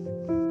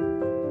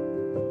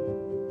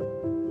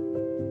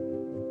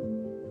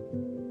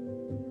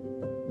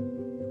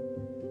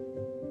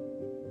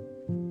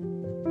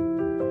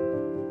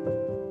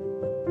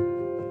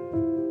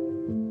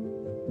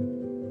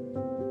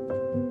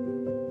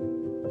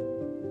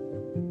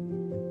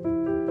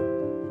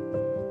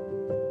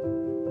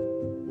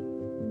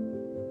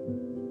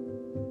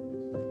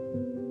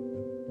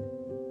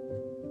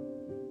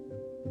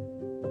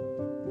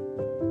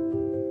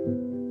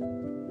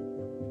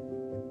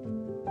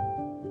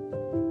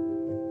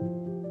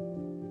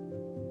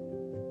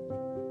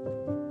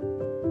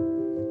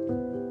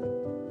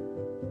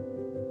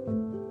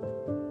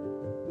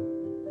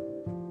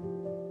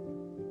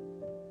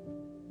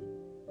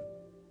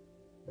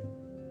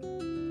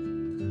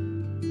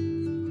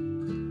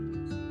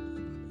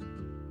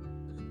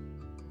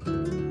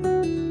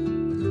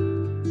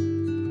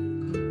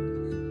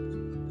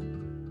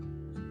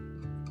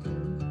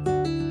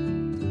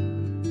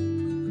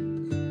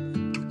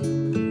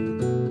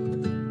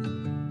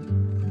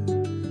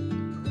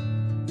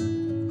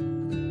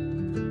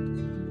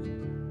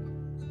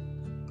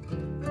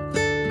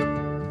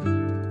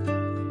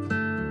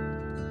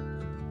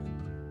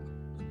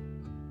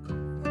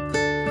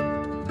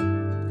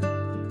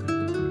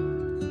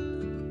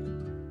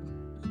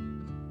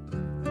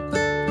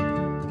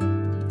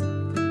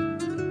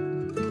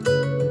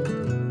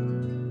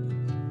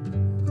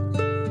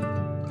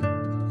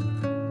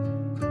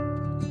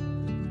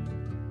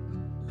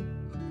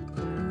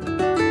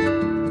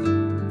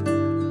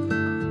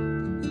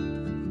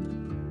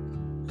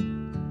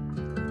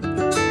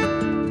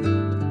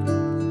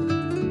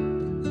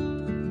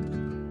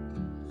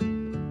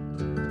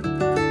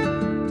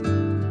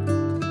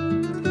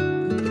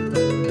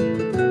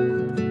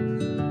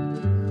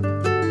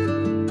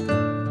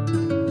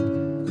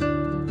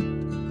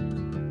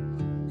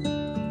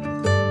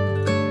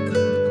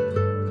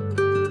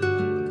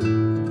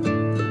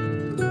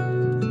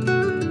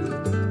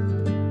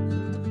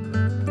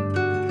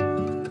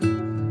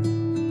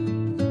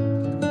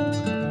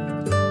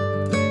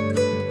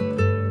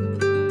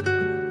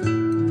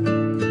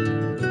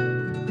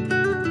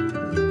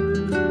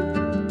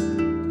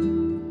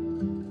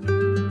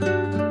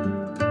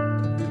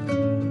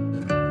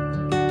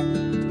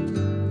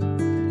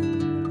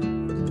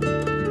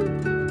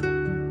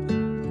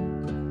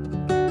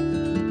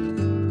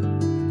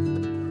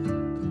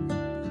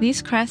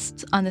 These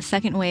crests on the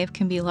second wave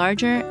can be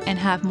larger and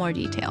have more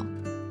detail.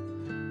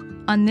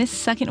 On this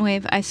second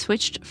wave, I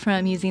switched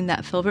from using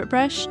that filbert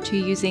brush to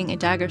using a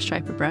dagger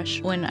striper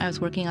brush when I was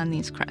working on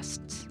these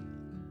crests.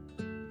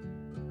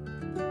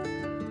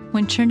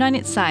 When turned on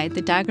its side,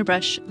 the dagger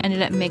brush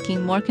ended up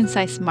making more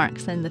concise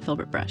marks than the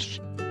filbert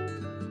brush.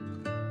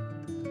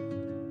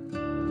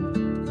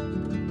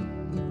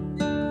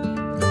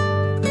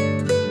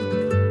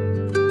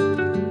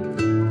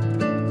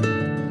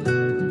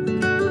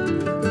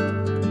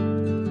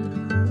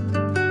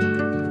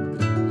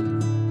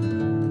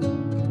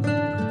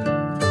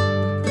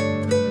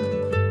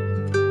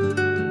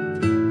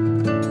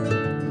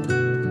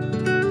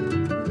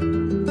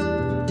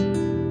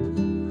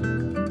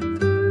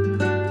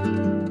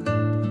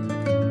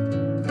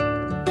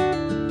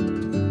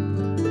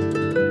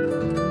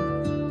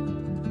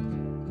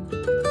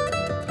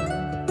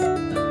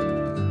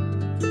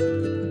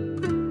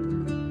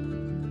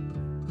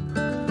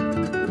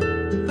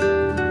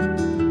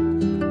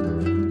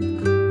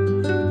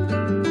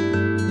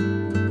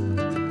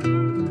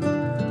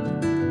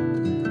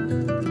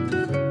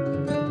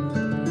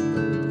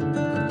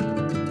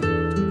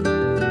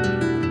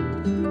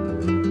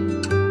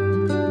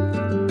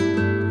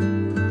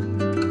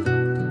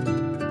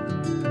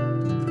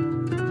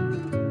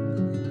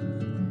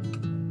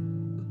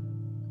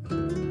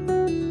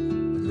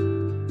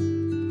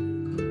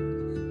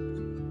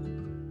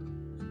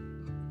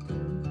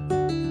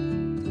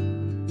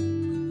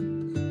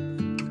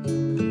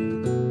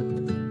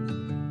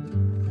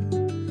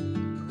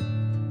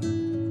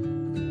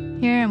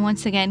 Here I'm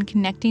once again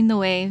connecting the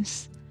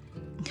waves,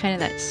 kind of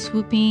that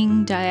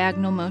swooping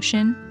diagonal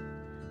motion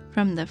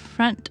from the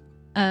front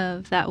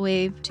of that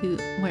wave to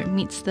where it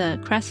meets the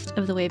crest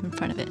of the wave in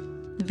front of it,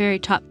 the very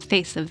top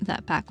face of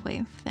that back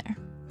wave there.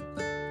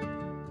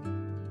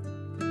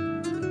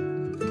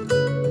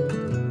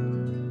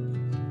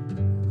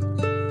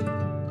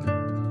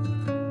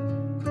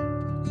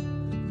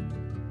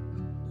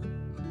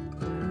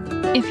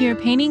 If you're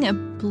painting a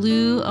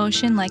blue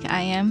ocean like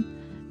I am,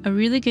 a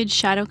really good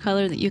shadow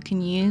color that you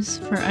can use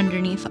for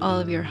underneath all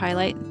of your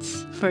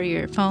highlights for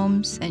your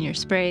foams and your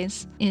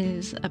sprays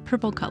is a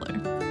purple color.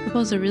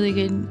 Purple is a really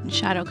good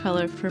shadow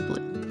color for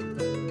blue.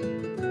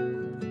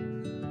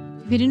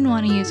 If you didn't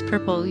want to use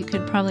purple, you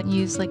could probably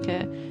use like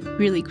a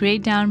really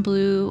grayed down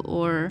blue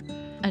or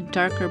a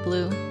darker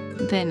blue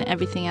than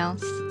everything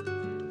else.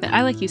 But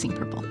I like using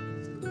purple.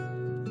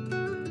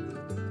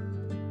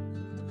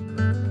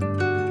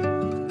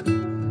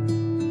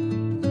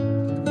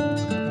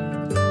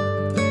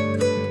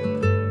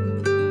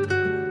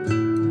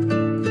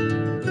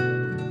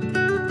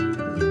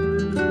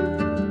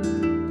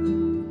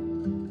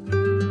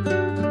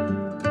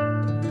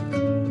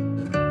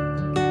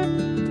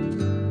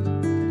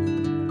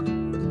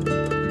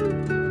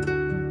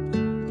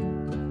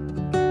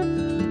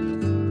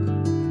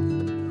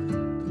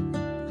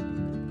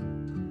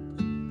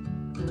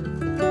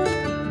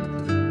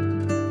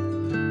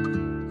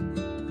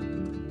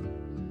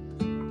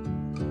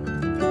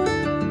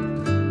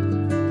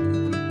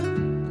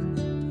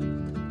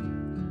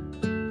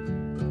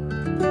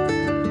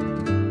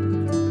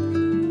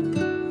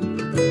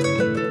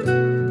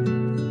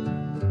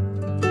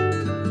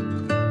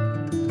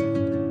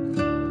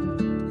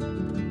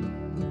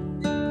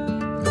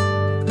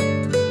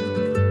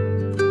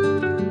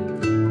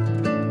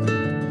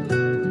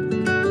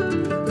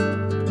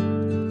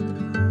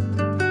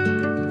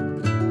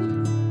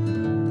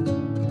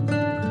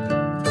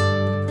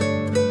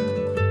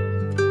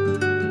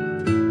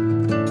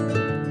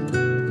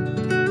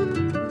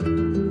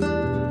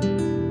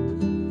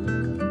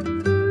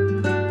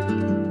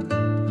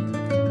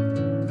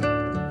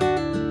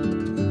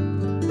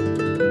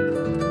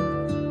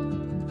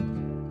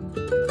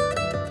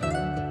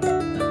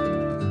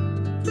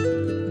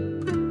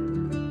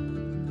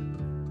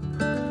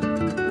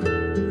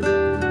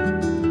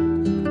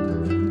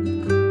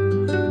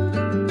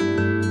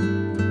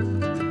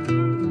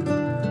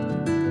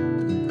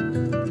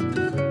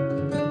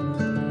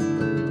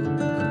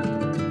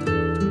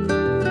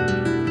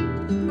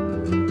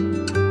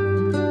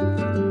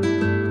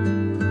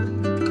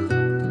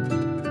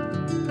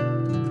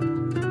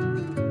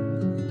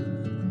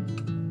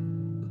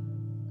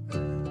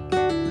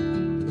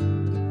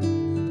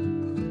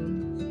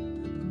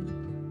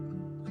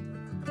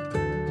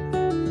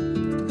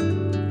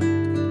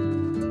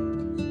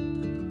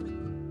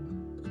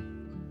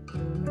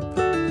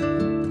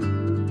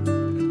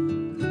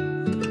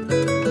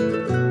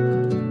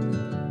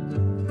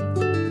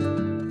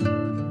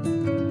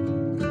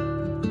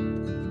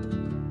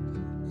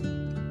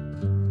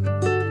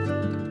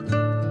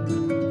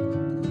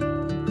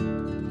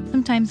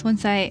 Sometimes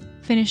once I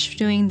finish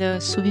doing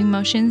those swooping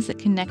motions that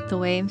connect the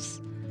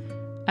waves,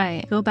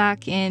 I go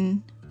back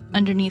in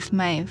underneath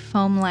my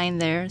foam line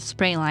there,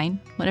 spray line,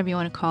 whatever you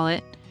want to call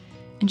it,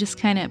 and just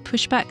kind of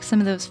push back some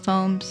of those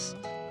foams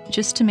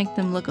just to make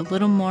them look a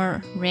little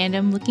more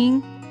random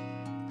looking.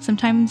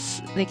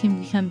 Sometimes they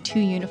can become too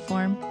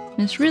uniform.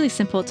 And it's really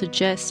simple to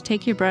just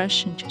take your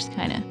brush and just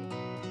kind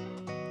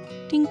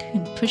of dink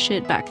and push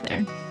it back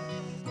there.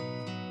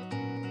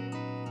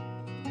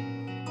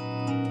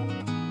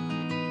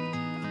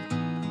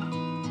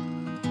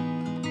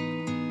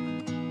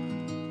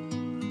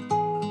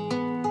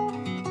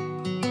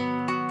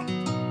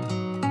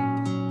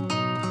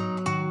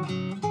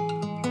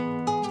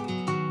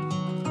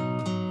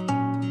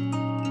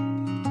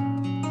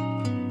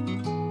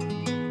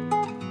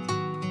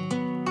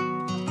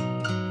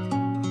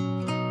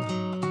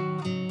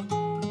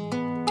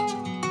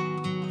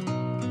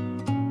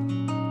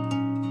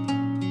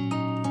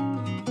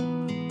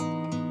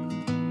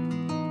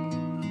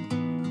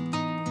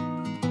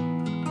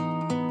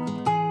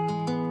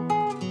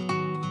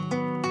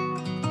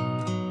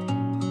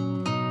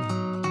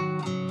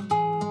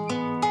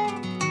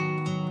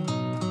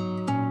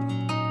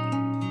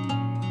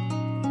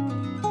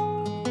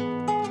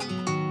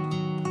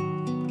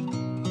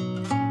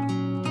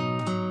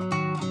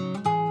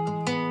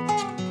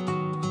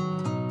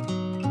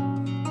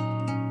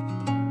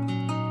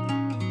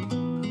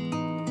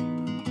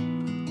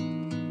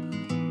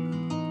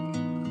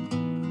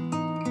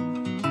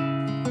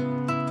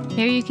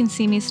 Here you can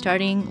see me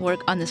starting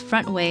work on this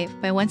front wave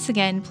by once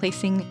again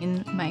placing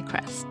in my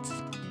crests.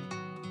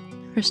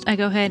 First, I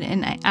go ahead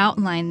and I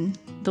outline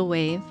the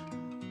wave.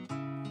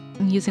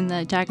 I'm using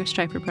the dagger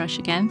striper brush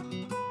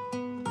again.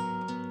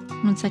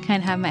 Once I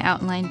kind of have my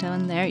outline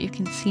done there, you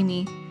can see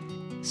me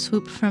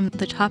swoop from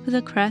the top of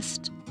the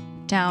crest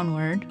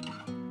downward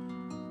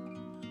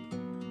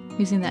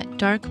using that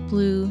dark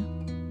blue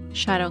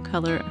shadow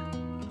color.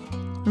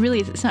 Really,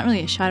 it's not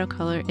really a shadow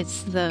color,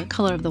 it's the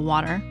color of the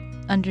water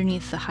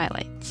underneath the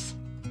highlights.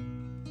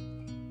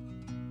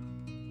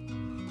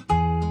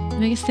 The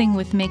biggest thing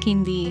with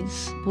making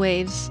these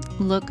waves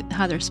look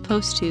how they're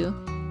supposed to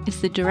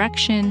is the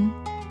direction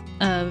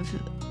of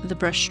the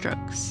brush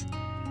strokes.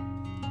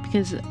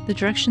 Because the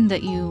direction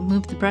that you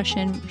move the brush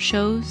in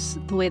shows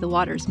the way the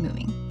water is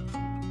moving.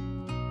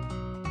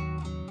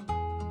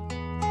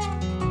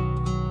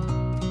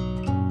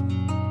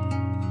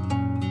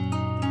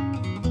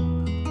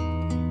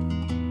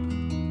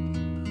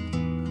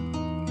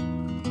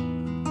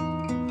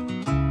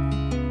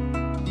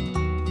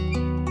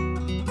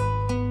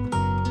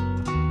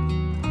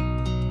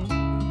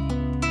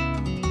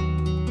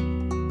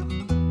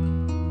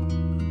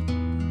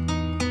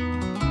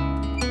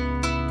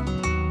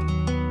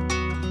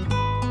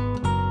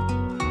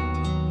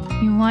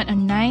 You want a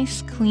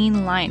nice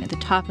clean line at the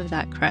top of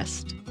that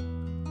crest.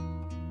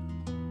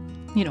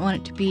 You don't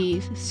want it to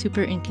be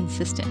super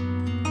inconsistent,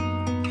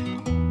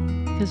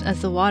 because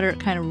as the water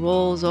kind of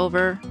rolls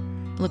over,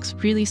 it looks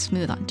really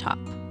smooth on top.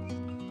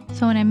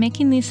 So when I'm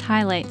making these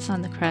highlights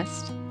on the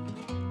crest,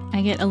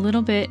 I get a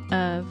little bit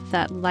of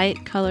that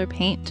light color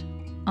paint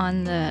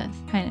on the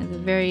kind of the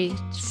very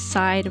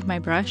side of my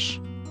brush,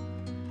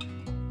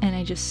 and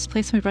I just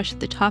place my brush at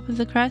the top of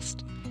the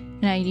crest,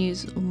 and I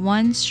use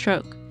one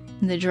stroke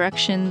in the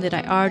direction that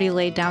I already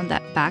laid down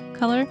that back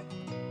color,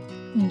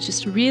 and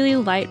just really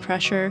light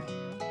pressure.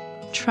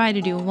 Try to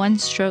do one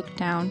stroke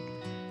down,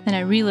 then I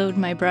reload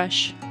my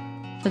brush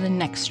for the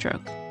next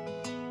stroke,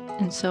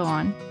 and so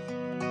on.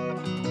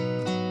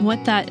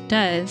 What that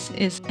does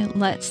is it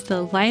lets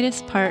the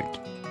lightest part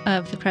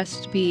of the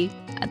crest be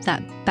at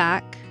that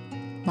back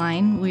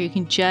line where you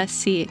can just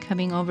see it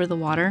coming over the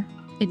water.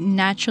 It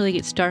naturally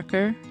gets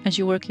darker as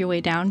you work your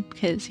way down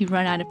because you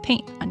run out of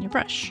paint on your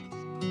brush.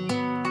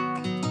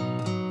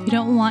 You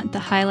don't want the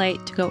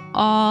highlight to go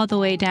all the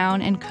way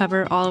down and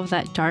cover all of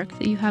that dark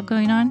that you have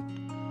going on.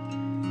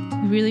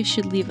 You really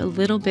should leave a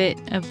little bit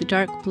of the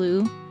dark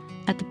blue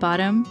at the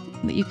bottom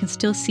that you can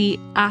still see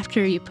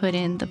after you put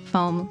in the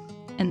foam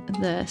and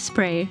the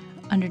spray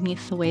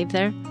underneath the wave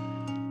there.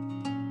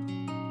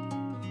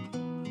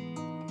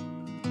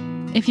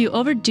 If you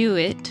overdo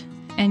it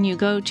and you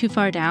go too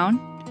far down,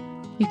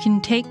 you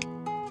can take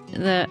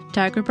the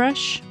dagger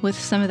brush with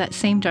some of that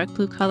same dark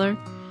blue color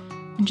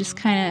and just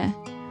kind of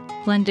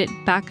blend it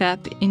back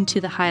up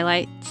into the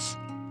highlights.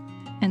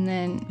 And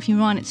then if you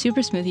want it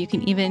super smooth, you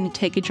can even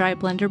take a dry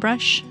blender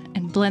brush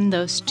and blend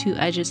those two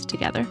edges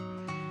together.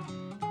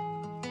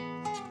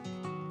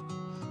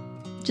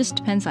 Just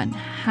depends on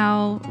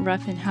how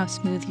rough and how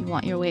smooth you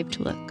want your wave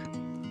to look.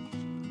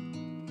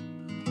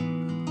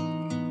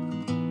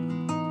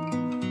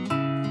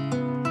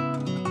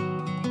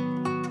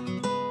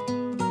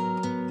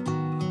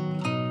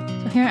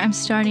 So here I'm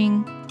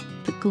starting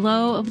the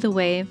glow of the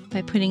wave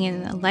by putting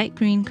in a light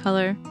green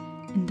color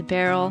in the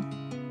barrel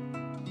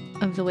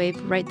of the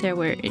wave right there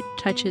where it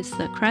touches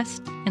the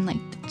crest, and like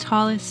the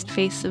tallest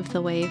face of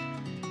the wave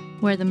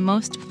where the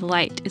most of the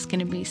light is going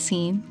to be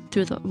seen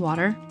through the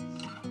water.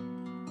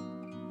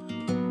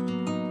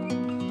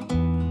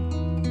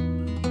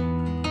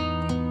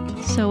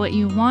 So what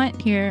you want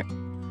here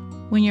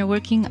when you're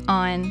working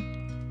on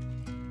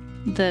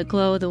the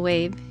glow of the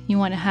wave, you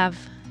want to have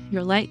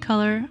your light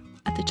color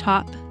at the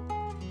top,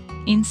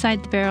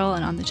 inside the barrel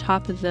and on the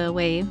top of the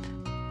wave,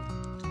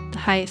 the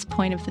highest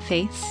point of the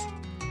face.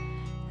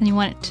 And you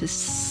want it to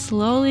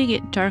slowly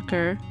get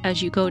darker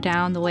as you go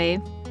down the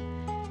wave,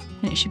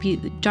 and it should be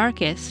the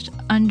darkest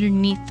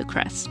underneath the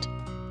crest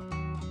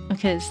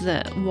because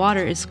the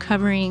water is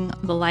covering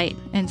the light,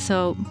 and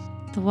so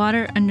the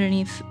water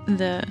underneath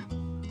the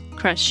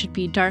crest should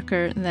be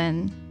darker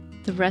than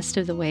the rest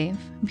of the wave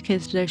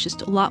because there's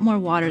just a lot more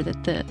water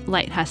that the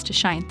light has to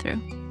shine through.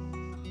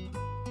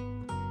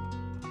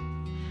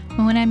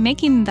 And when I'm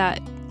making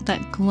that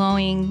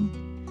glowing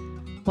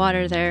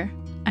water there,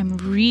 I'm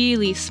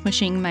really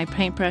smushing my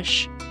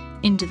paintbrush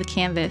into the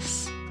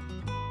canvas.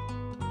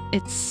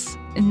 It's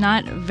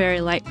not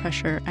very light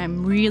pressure.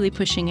 I'm really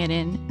pushing it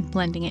in and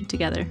blending it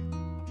together.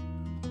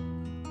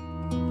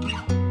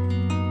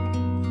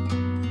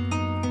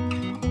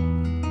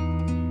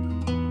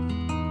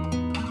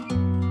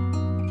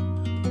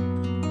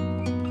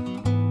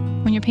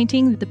 When you're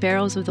painting the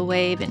barrels of the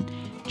wave and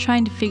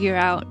trying to figure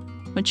out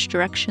which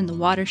direction the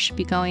water should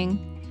be going,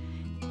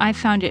 I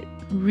found it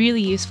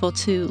really useful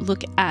to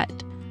look at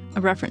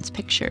a reference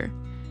picture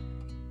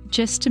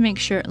just to make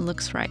sure it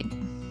looks right.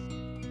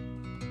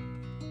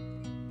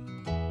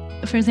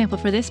 For example,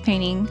 for this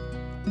painting,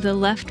 the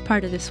left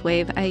part of this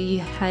wave,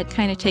 I had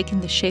kind of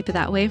taken the shape of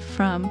that wave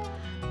from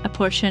a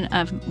portion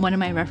of one of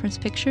my reference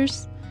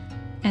pictures,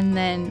 and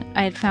then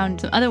I had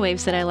found some other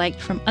waves that I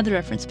liked from other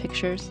reference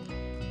pictures,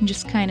 and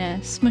just kind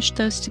of smushed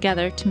those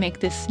together to make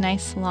this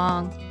nice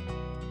long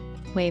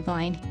wave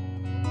line.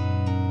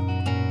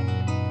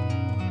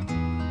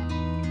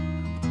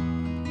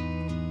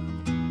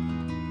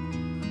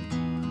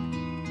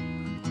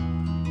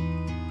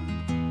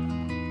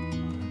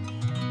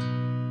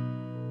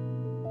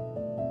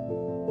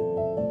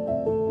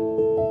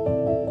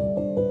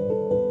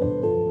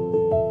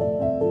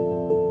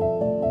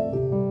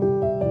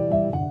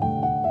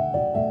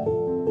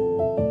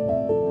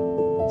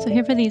 So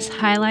here for these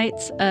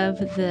highlights of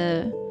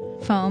the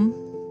foam,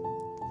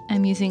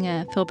 I'm using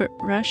a filbert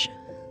brush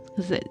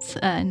because it's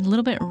a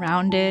little bit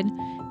rounded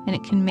and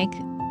it can make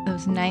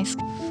those nice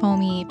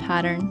foamy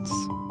patterns.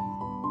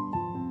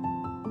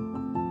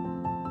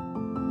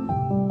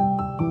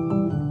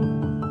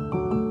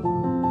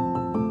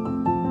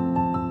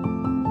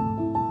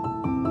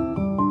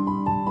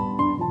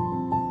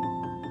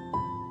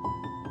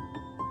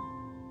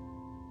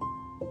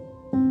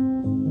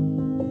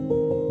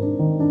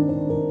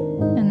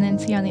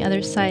 See on the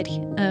other side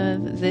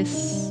of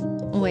this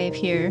wave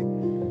here,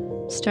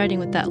 starting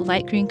with that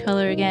light green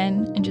color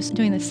again and just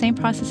doing the same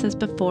process as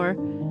before,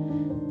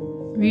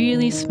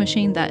 really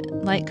smushing that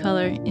light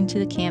color into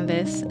the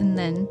canvas and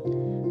then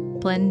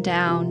blend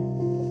down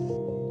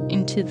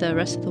into the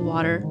rest of the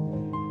water.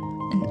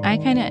 And I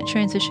kind of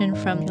transition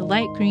from the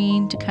light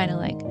green to kind of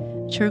like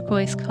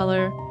turquoise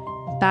color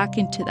back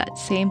into that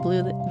same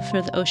blue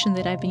for the ocean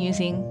that I've been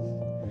using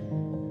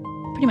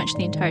pretty much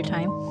the entire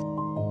time.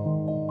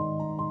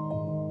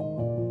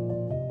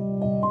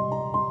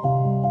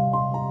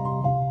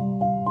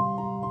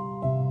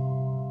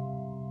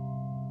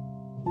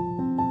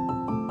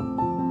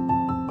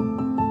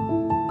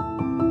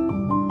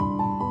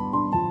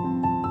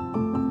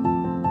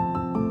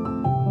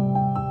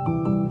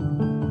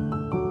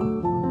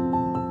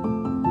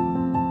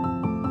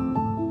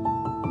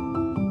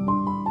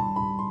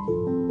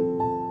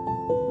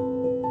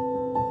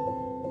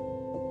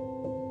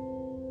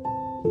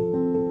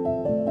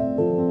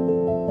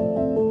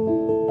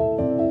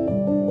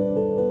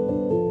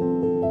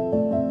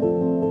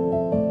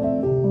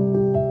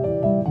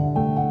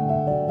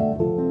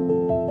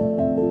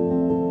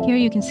 Here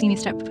you can see me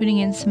start putting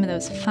in some of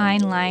those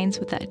fine lines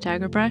with that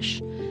dagger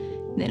brush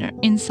that are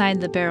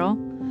inside the barrel.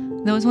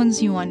 Those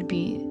ones you want to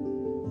be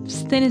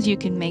as thin as you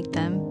can make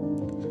them.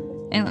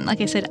 And like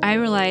I said, I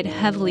relied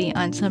heavily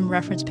on some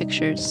reference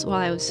pictures while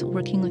I was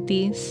working with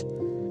these,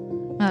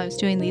 while I was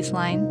doing these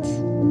lines.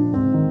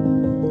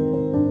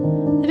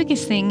 The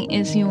biggest thing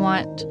is you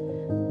want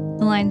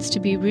the lines to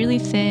be really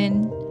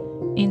thin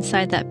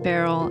inside that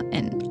barrel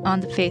and on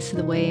the face of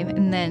the wave,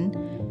 and then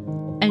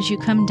as you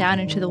come down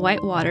into the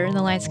white water,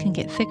 the lines can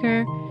get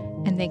thicker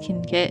and they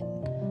can get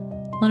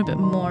a little bit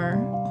more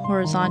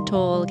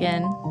horizontal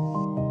again.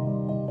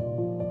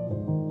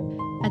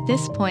 At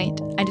this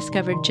point, I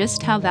discovered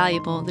just how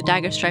valuable the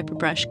dagger striper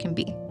brush can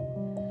be.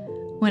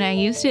 When I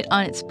used it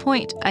on its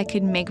point, I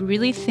could make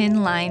really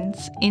thin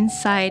lines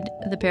inside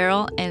the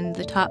barrel and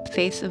the top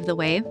face of the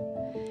wave.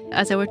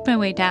 As I worked my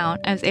way down,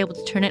 I was able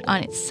to turn it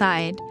on its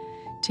side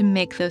to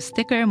make those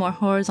thicker, more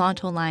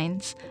horizontal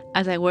lines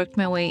as I worked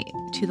my way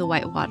to the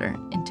white water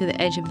and to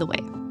the edge of the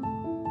wave.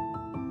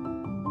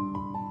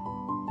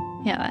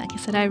 Yeah, like I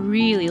said, I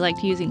really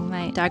liked using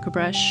my dagger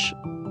brush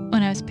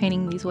when I was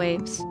painting these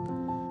waves.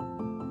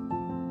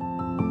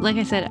 Like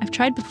I said, I've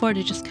tried before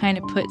to just kind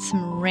of put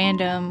some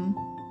random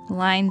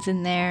lines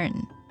in there,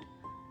 and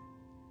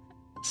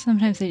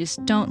sometimes they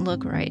just don't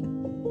look right.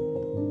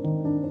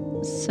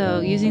 So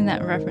using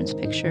that reference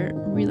picture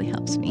really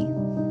helps me.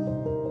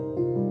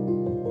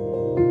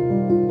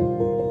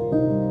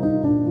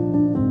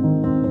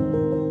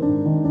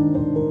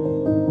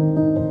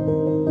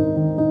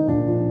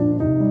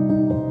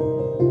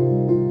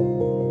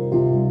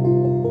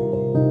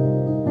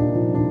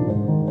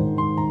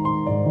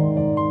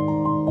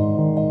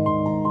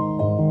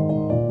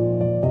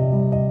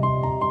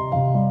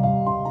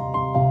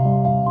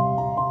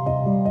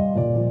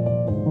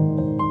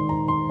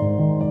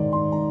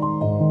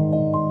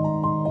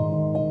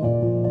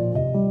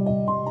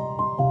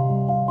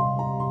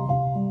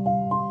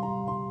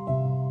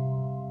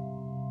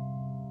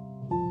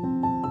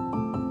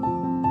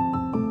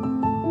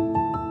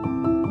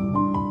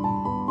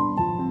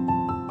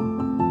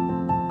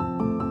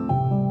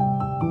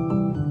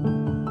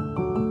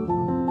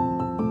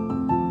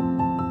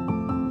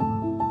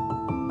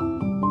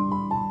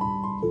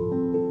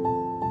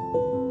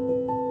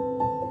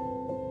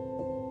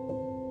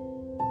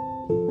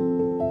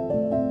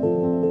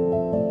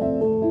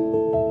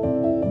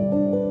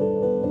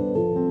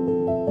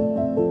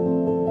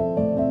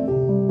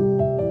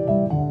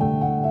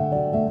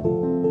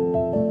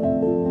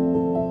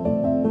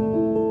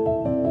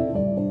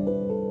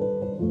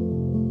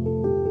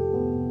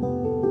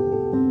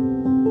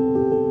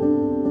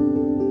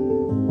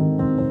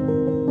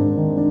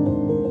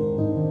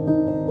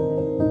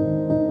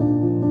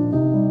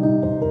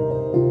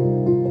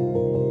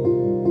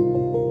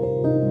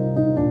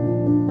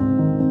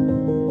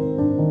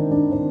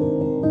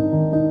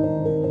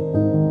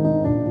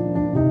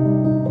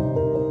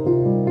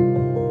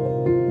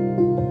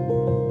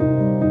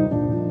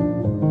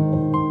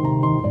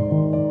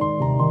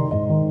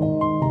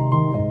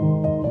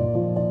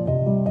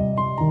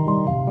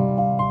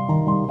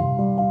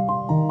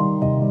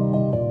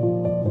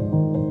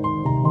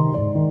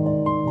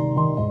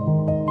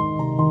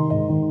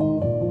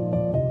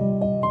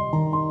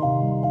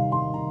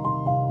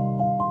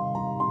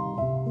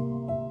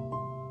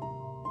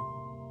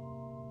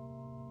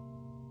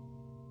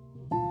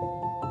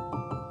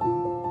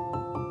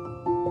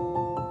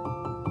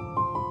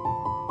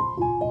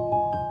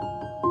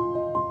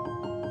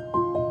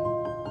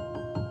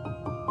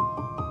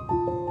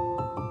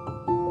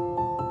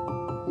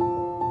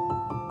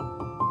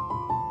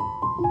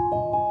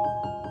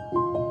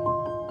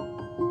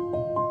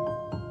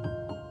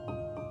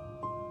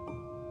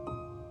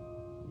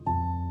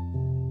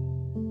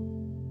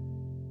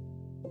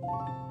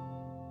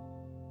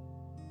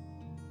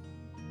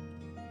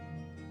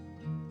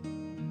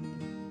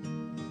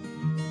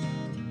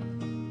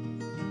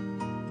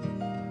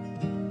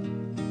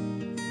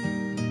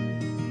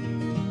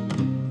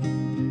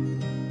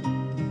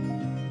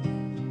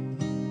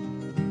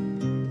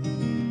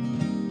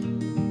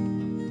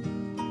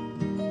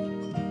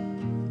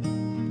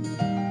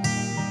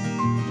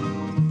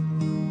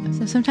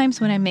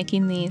 sometimes when I'm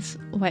making these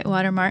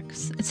whitewater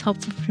marks, it's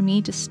helpful for me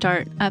to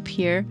start up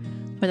here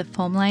where the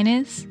foam line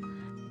is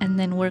and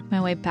then work my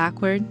way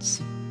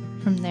backwards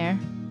from there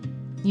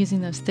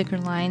using those thicker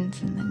lines.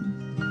 And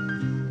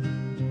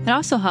then it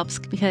also helps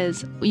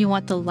because you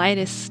want the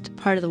lightest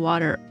part of the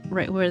water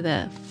right where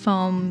the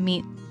foam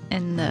meet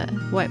and the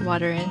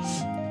whitewater is.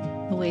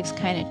 The wave's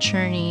kind of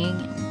churning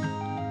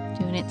and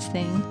doing its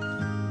thing.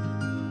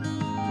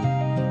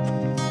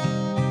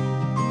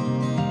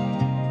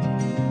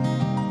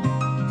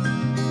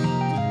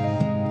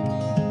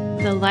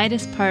 The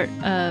lightest part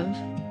of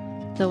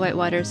the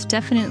whitewater is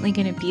definitely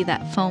going to be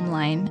that foam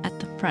line at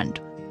the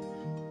front,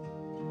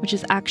 which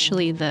is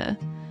actually the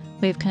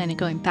wave kind of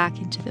going back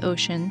into the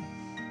ocean.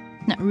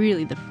 Not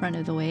really the front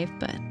of the wave,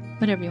 but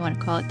whatever you want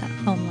to call it, that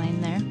foam line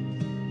there.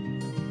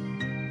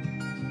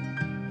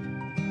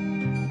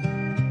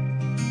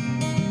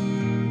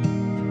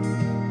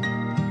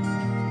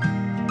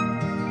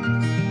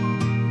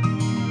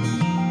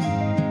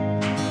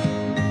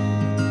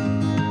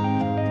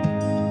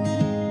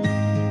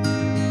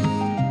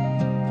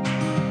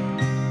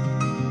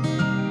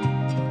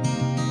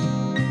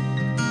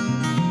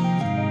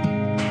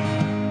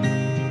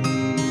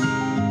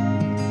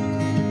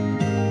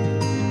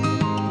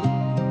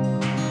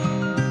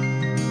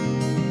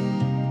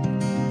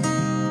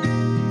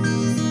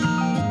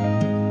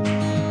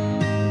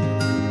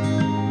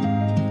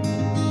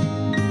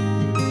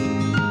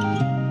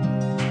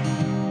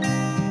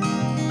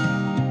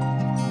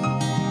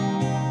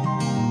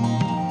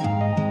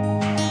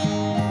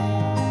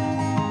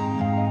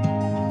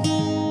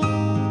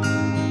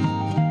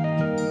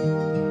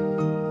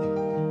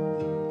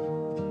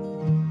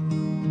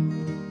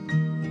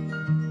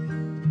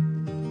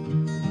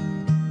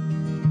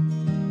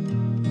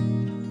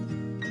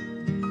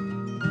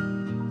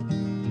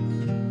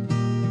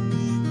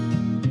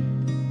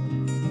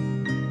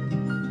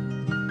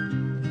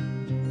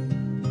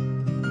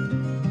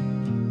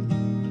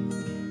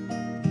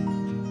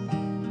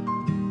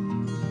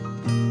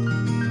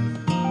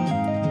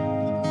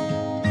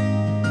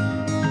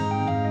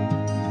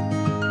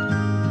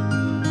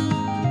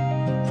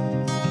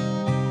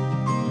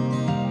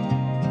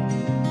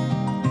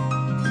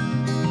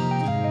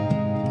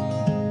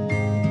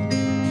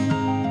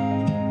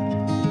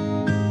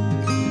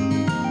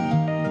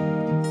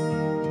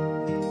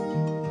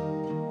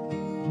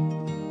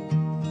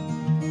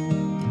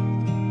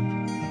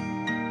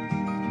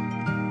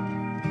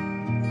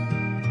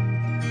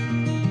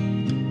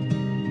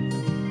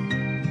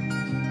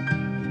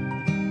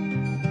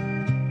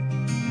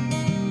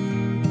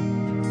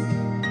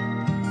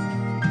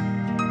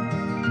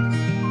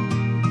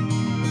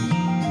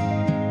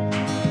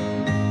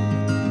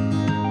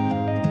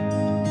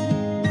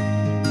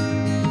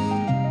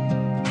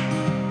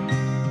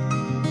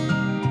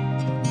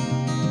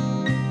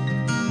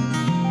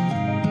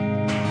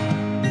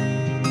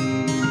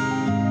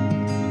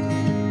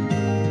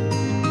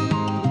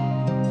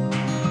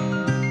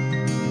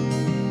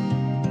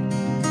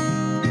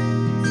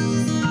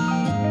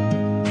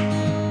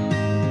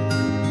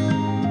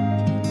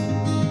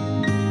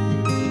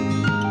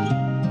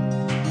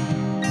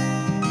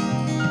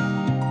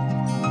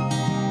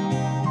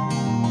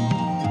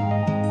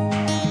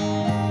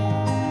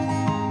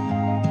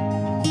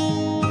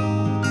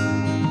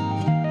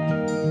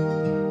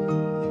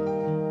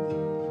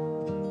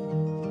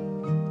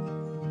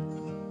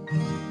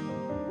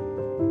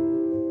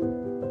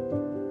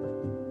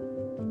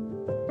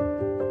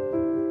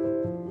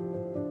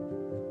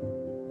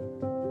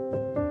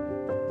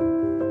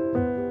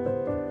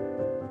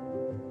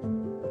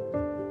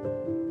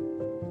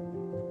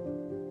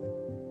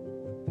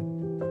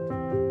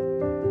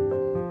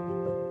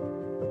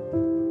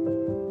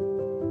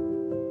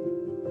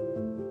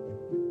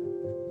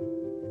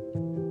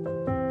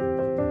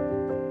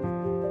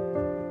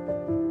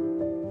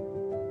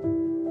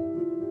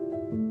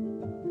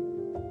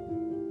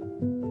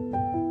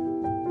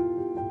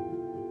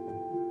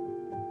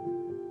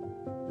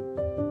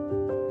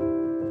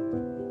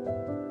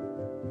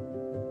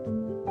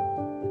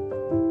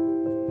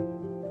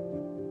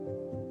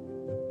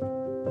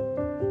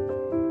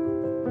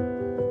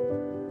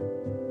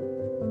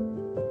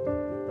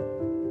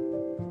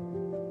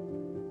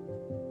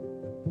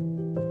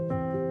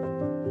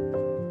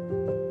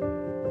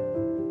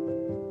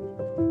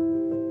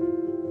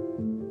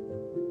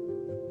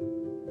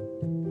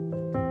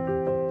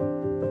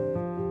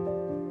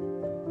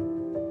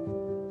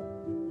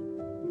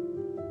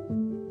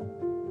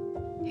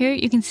 Here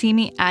you can see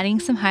me adding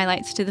some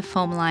highlights to the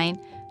foam line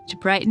to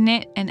brighten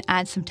it and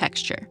add some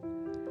texture.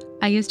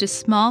 I used a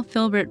small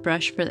filbert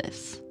brush for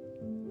this.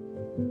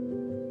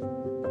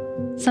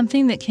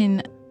 Something that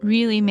can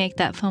really make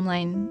that foam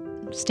line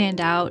stand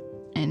out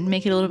and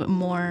make it a little bit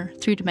more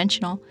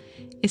three-dimensional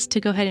is to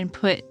go ahead and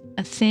put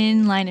a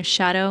thin line of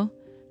shadow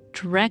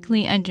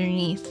directly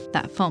underneath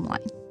that foam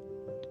line.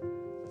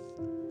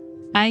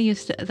 I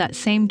used that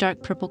same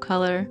dark purple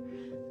color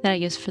that I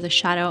used for the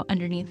shadow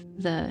underneath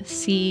the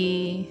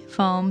sea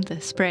foam, the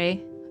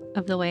spray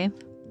of the wave.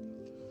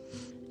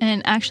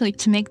 And actually,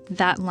 to make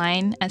that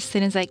line as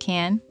thin as I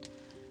can,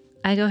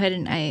 I go ahead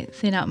and I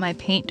thin out my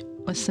paint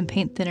with some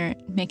paint thinner,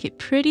 make it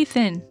pretty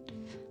thin,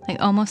 like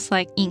almost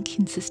like ink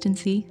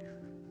consistency,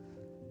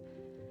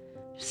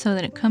 so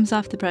that it comes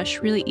off the brush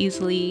really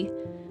easily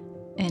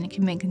and it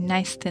can make a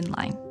nice thin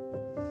line.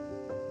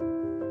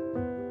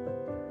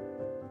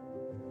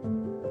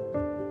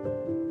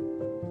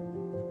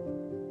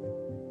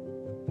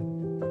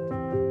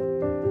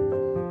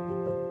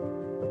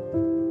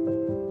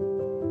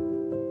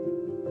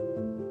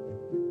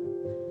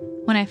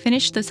 When I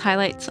finished those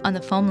highlights on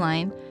the foam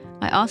line,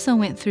 I also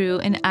went through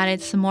and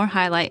added some more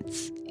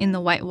highlights in the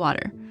white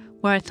water,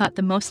 where I thought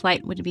the most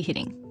light would be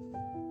hitting.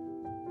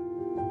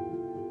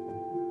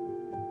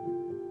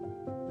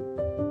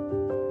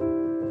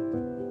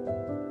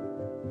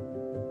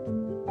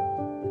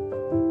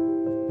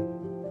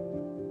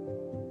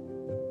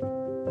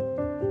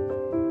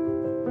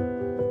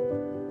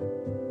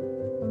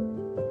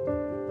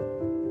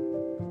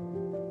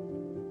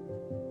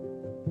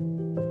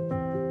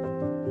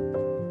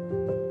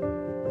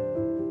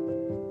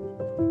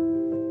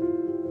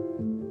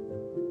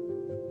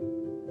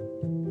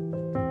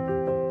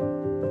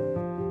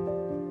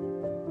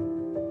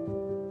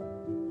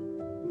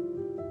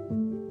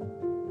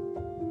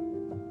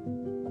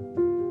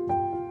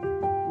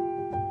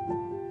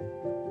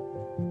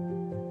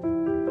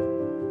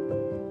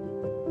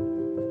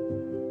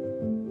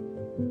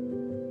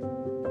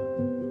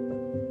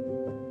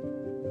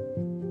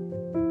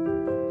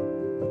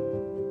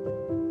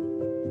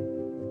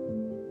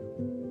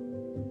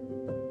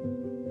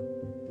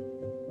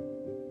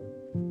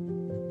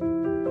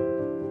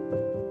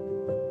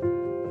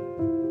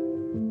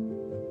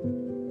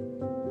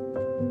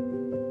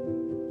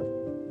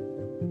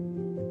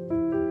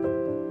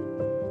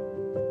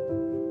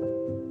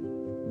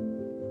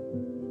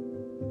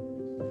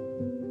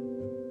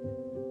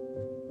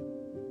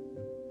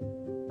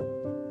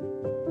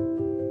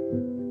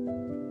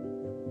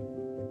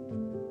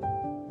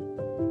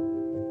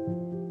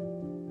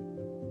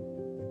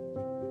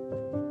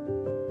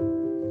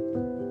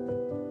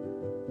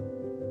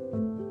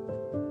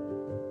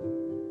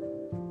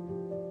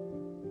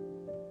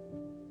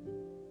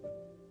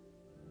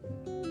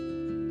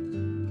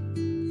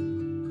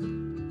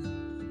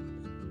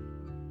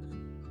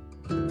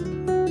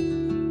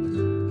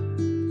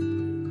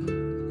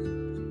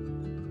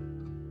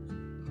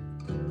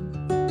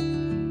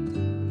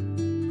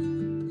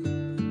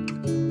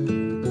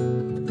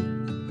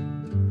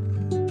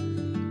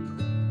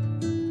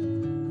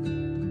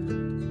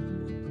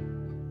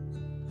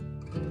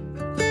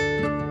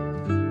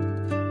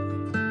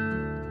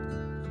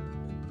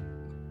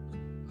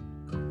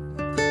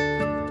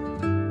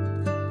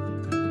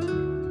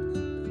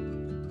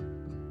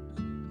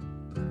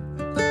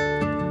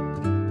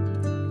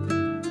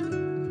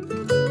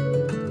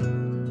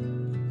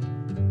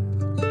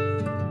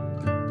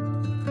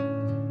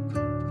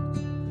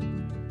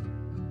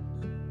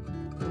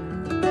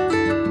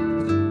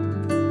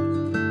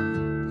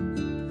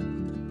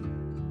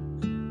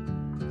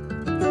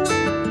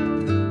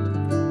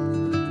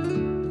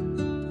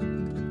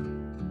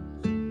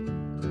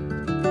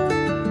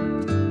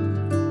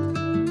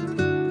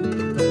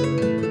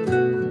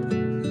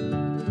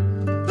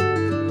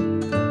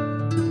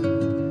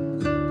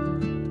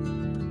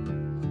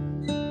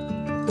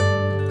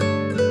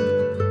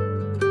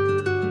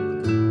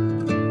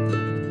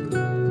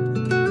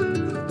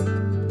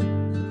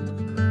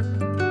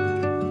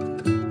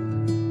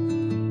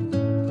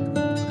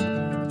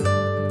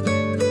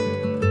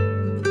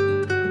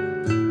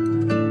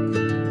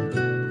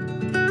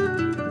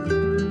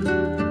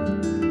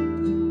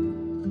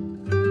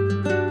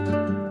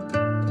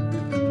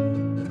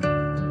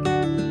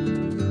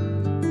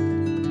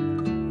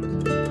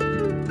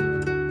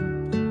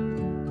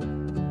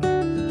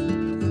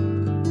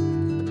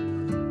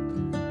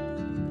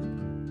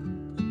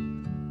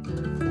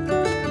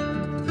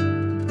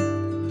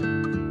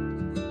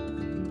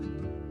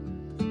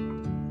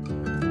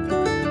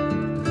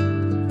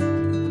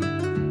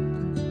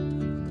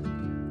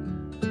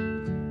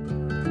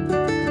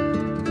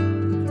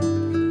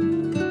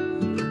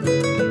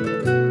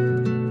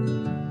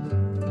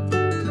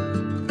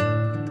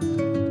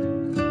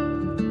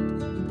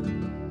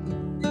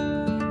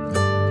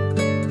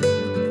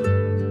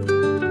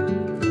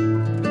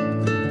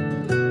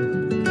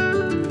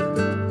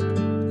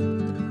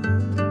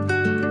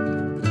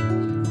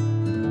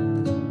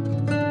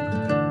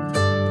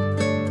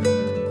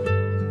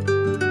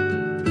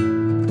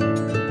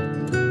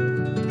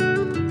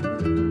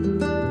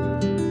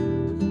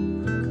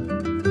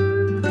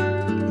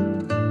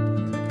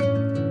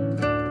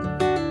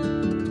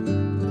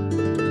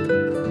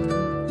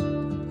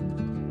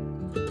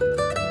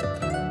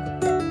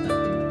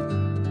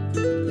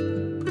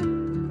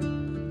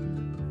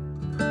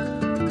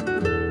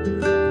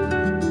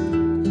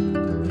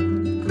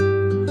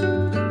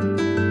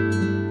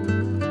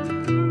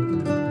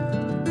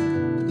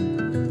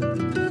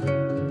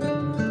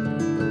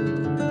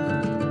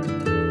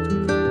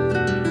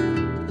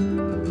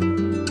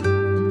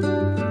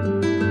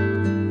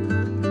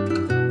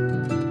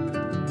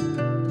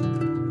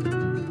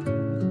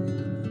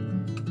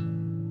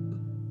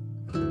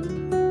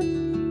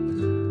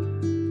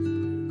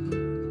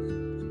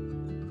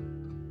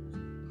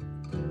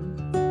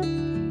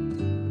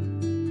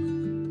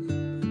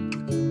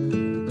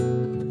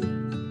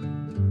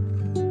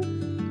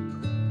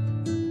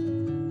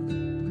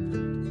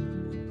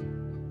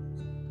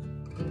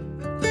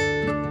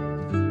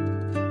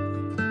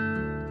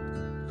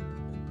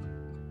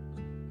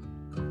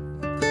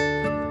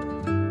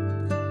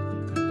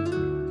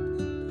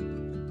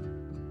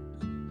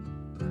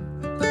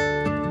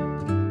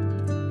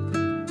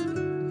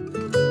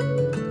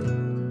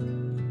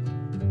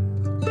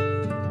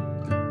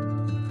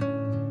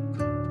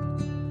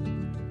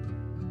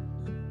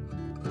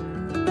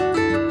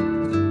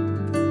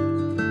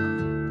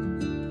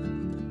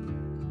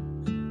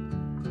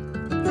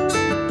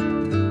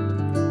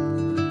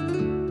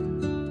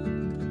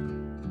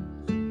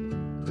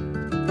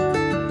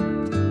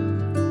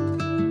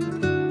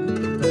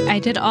 I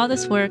did all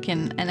this work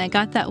and I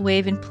got that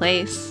wave in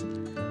place,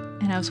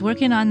 and I was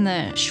working on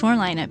the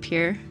shoreline up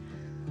here,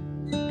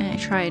 and I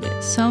tried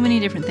so many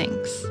different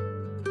things.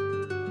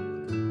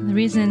 The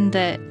reason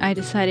that I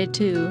decided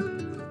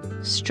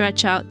to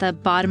stretch out the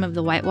bottom of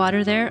the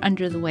whitewater there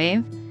under the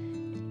wave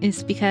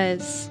is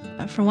because,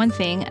 for one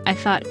thing, I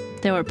thought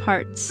there were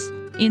parts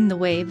in the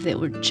wave that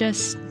were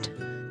just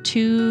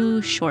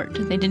too short.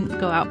 They didn't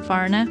go out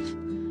far enough.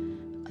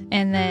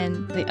 And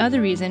then the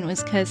other reason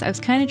was because I was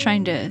kind of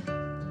trying to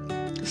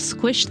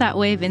squish that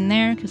wave in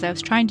there, because I was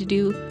trying to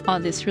do all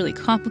this really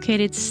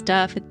complicated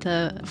stuff at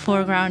the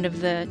foreground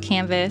of the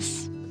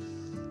canvas.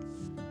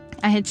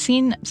 I had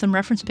seen some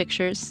reference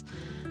pictures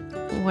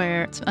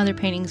where some other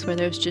paintings where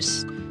there's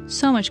just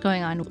so much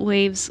going on,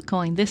 waves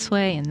going this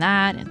way and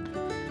that, and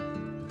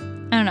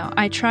I don't know,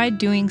 I tried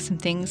doing some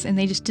things and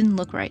they just didn't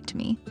look right to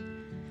me.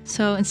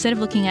 So instead of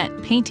looking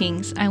at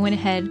paintings, I went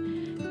ahead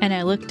and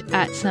I looked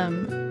at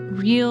some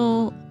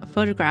real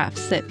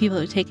photographs that people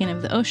had taken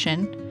of the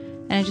ocean,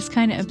 and I just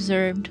kind of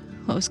observed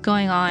what was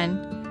going on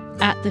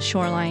at the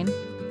shoreline.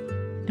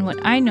 And what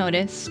I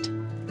noticed,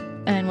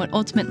 and what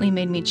ultimately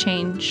made me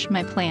change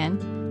my plan,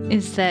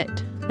 is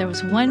that there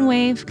was one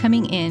wave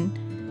coming in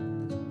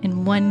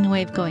and one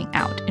wave going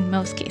out, in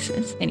most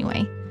cases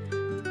anyway.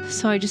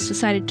 So I just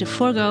decided to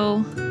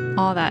forego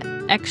all that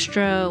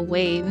extra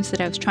waves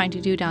that I was trying to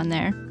do down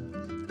there.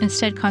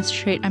 Instead,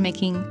 concentrate on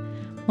making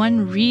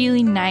one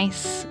really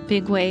nice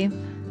big wave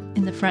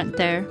in the front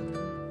there,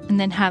 and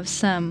then have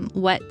some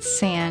wet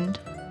sand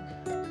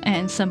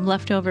and some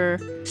leftover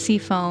sea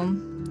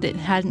foam that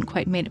hadn't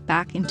quite made it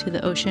back into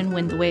the ocean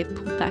when the wave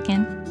pulled back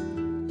in.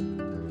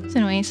 So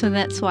anyway, so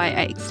that's why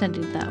I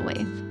extended that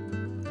wave.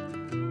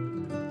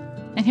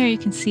 And here you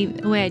can see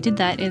the way I did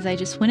that is I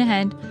just went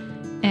ahead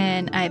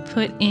and I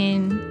put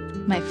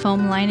in my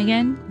foam line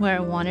again where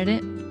I wanted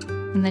it,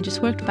 and then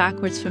just worked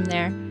backwards from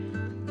there.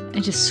 I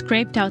just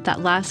scraped out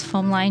that last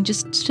foam line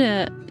just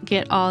to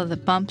get all of the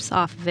bumps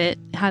off of it,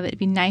 have it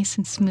be nice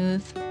and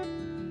smooth.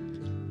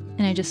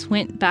 And I just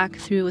went back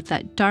through with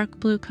that dark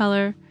blue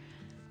color,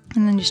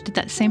 and then just did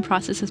that same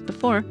process as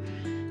before,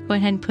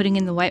 going ahead and putting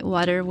in the white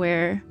water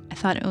where I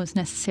thought it was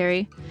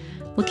necessary,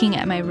 looking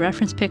at my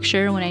reference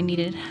picture when I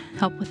needed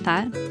help with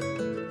that.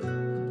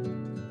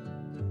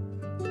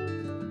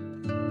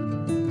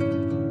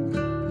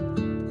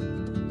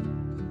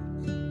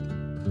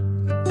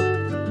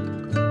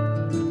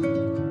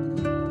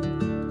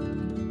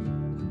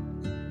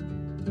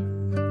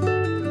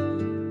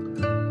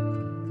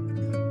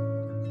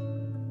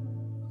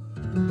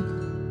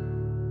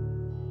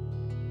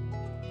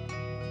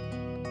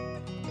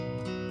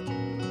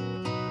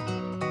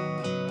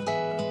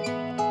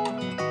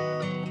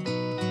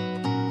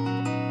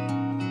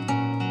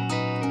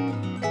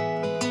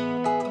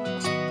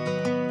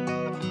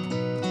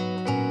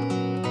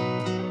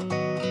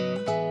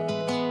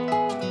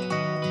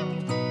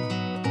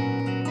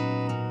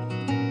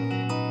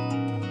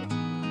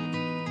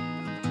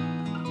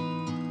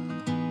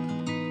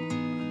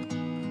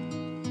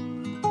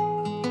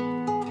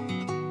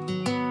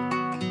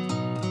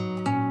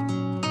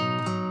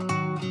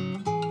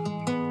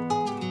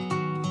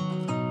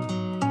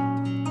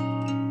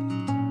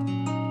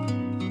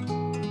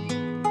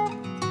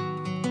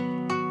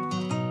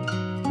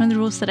 One of the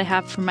rules that I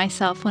have for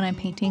myself when I'm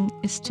painting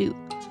is to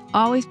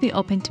always be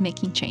open to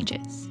making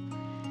changes.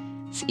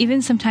 So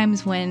even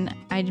sometimes when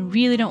I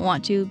really don't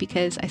want to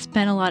because I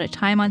spent a lot of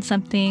time on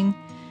something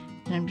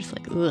and I'm just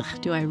like, ugh,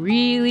 do I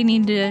really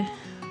need to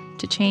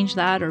change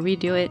that or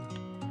redo it?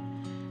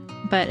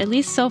 But at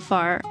least so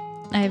far,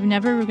 I have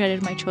never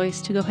regretted my choice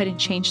to go ahead and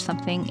change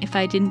something if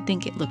I didn't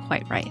think it looked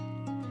quite right.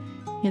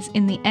 Because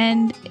in the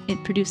end,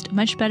 it produced a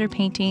much better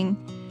painting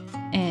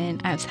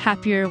and I was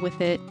happier with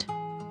it.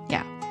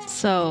 Yeah.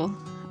 So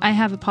I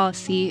have a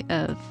policy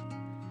of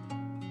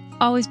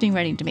always being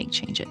ready to make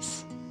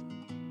changes.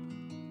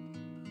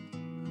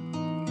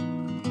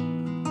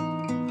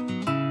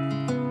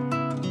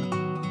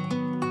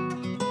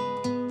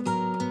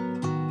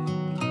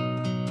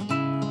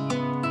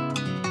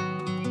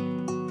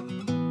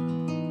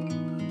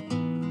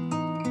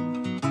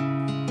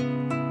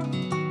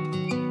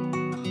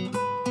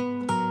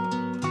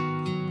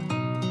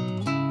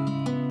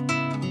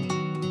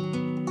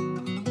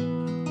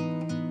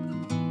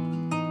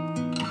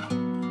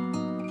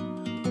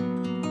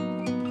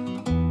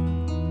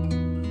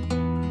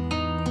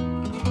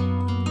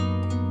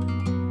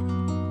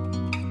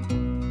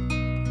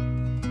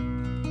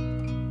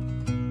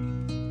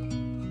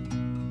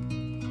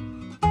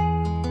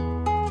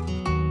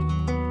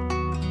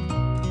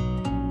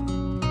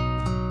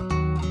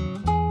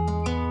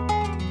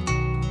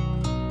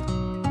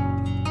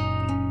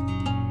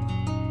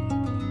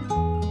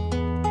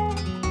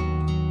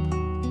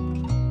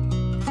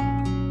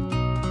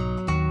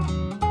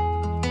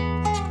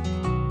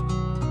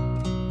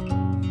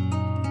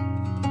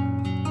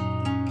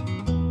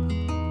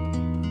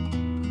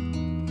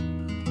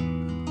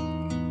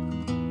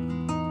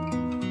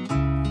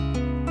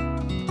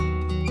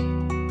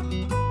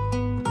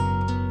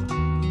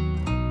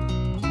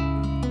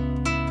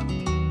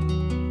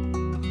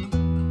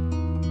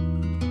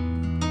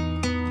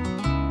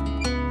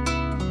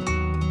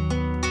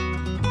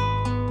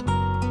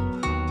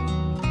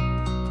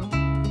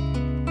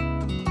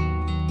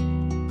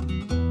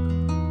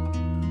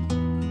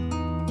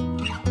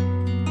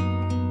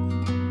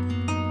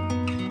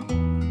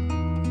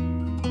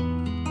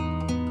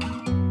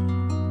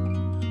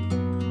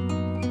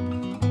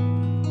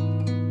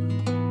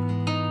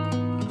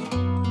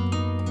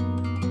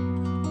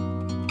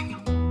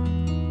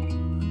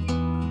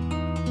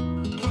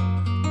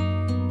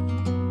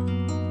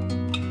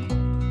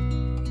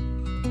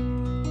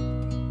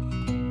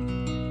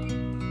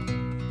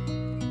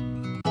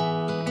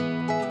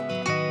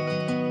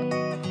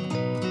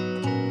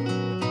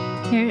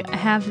 Here I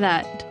have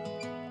that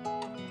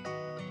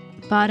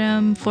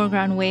bottom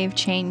foreground wave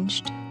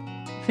changed.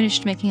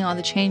 Finished making all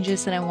the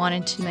changes that I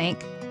wanted to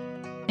make,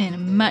 and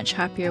I'm much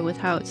happier with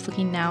how it's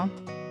looking now.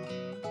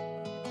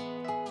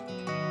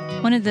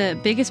 One of the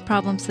biggest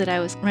problems that I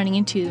was running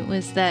into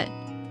was that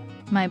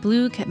my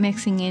blue kept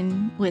mixing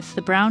in with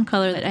the brown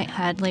color that I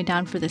had laid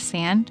down for the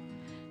sand,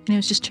 and it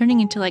was just turning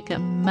into like a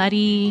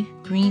muddy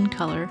green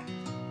color.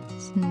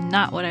 It's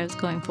not what I was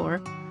going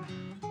for.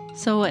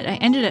 So what I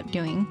ended up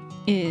doing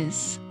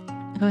is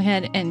go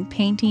ahead and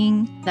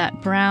painting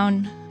that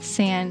brown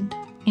sand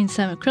in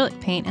some acrylic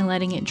paint and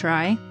letting it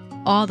dry,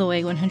 all the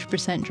way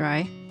 100%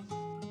 dry.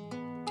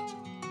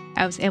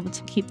 I was able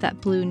to keep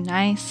that blue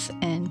nice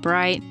and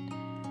bright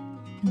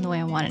in the way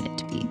I wanted it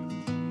to be.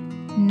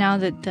 Now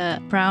that the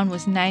brown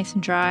was nice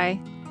and dry,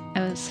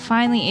 I was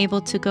finally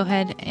able to go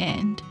ahead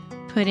and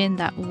put in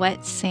that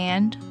wet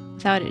sand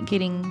without it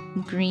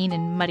getting green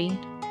and muddy.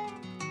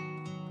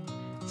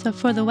 So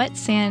for the wet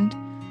sand,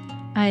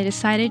 I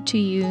decided to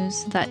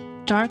use that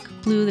dark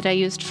blue that I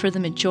used for the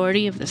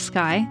majority of the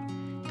sky,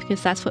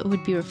 because that's what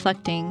would be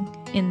reflecting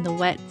in the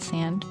wet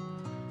sand.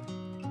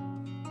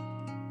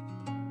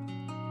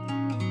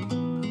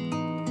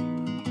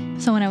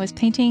 So when I was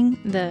painting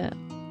the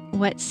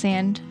wet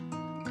sand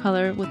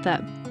color with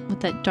that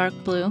dark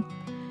blue,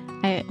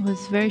 I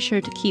was very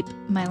sure to keep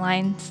my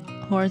lines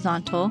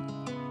horizontal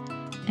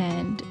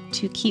and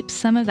to keep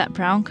some of that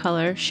brown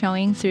color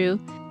showing through,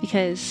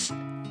 because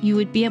you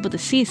would be able to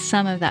see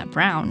some of that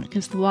brown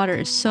because the water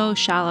is so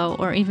shallow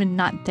or even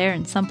not there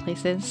in some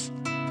places.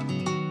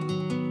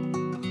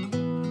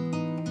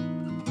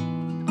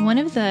 One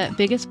of the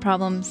biggest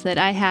problems that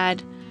I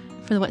had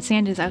for the wet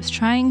sand is I was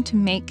trying to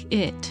make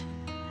it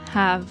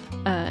have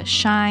a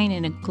shine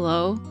and a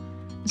glow.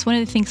 It's one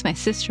of the things my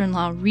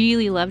sister-in-law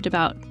really loved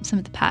about some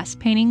of the past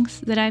paintings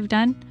that I've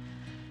done.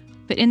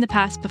 But in the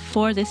past,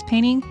 before this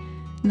painting,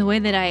 the way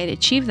that I had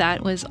achieved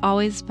that was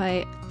always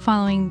by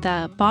following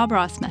the Bob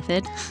Ross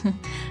method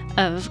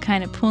of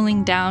kind of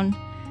pulling down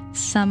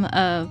some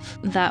of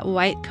that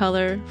white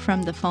color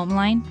from the foam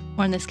line,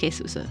 or in this case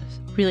it was a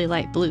really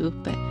light blue,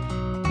 but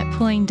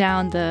pulling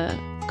down the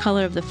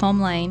color of the foam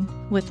line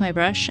with my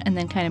brush and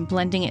then kind of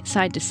blending it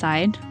side to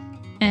side.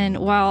 And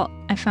while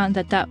I found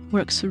that that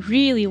works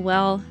really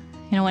well,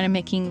 when I'm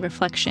making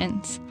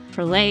reflections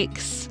for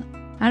lakes,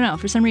 I don't know,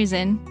 for some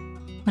reason,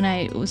 when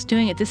I was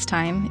doing it this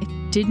time,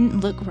 it didn't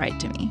look right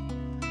to me.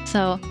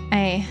 So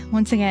I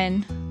once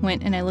again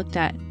went and I looked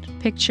at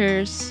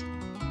pictures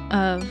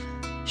of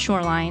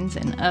shorelines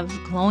and of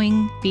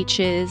glowing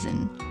beaches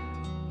and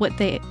what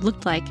they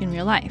looked like in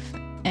real life.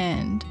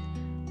 And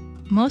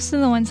most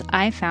of the ones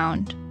I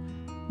found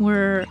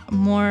were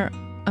more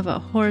of a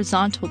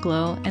horizontal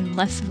glow and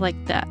less of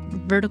like that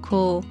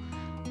vertical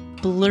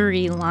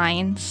blurry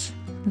lines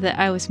that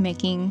I was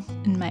making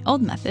in my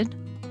old method.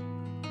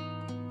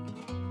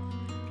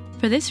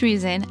 For this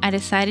reason, I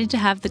decided to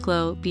have the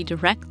glow be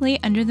directly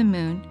under the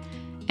moon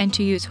and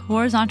to use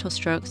horizontal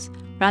strokes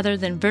rather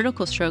than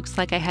vertical strokes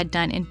like I had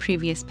done in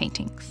previous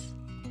paintings.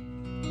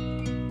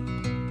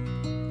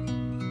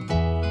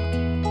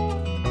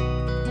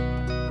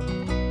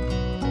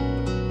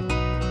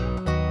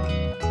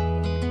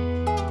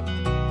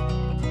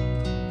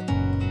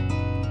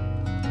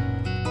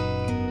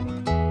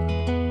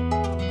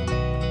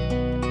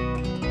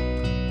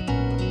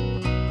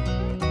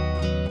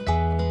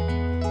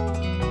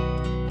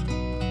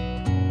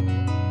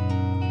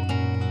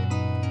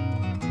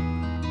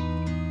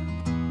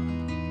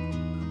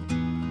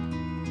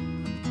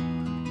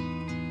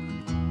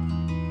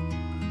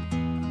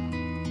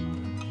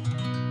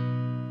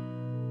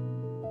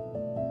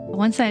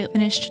 Once I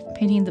finished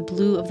painting the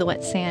blue of the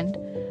wet sand,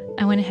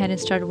 I went ahead and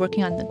started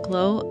working on the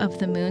glow of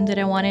the moon that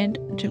I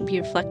wanted to be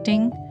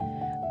reflecting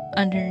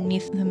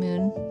underneath the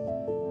moon.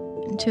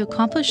 And to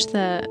accomplish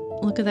the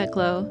look of that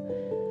glow,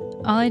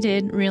 all I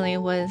did really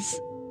was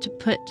to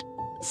put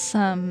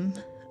some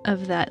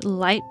of that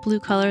light blue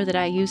color that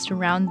I used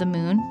around the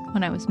moon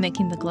when I was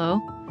making the glow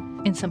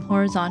in some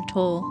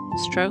horizontal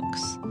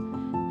strokes,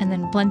 and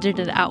then blended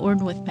it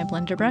outward with my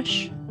blender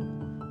brush.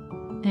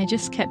 And I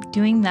just kept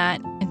doing that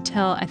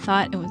until I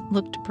thought it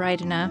looked bright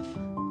enough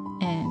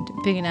and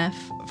big enough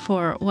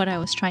for what I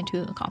was trying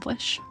to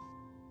accomplish.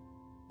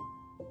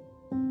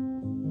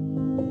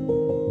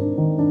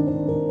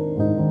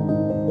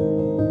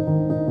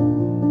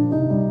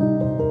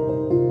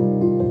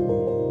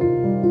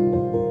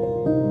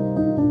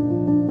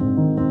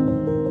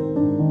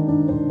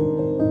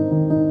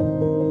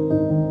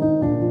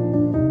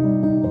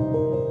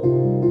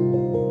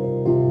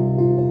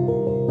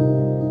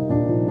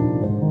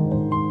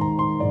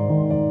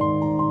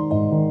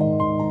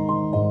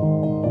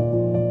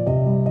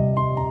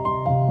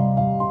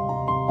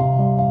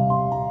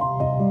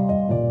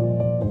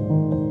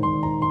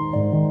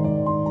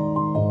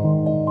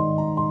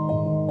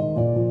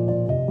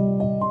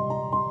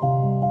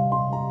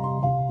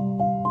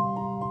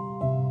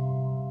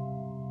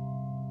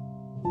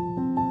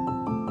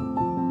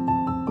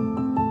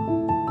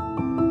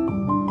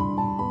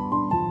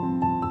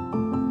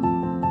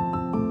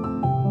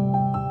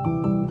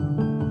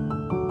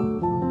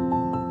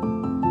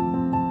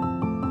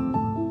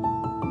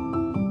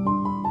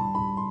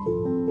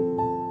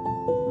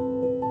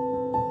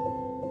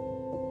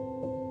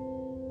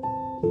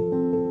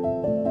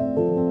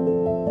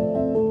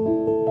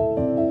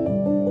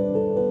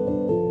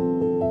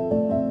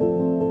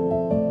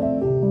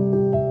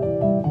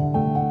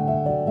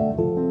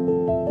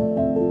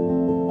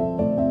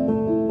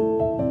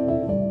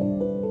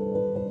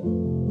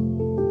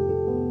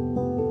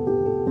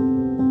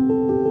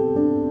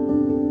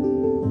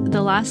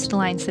 last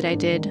lines that I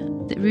did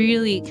that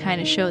really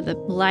kind of show the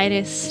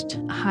lightest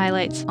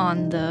highlights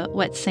on the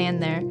wet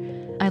sand there,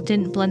 I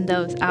didn't blend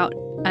those out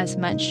as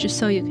much, just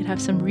so you could have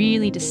some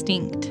really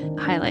distinct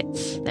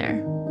highlights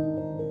there.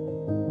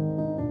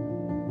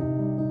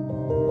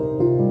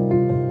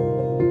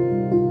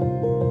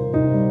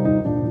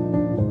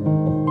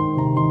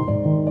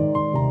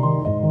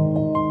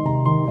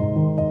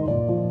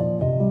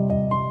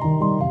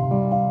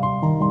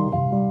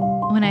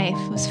 When I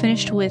was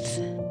finished with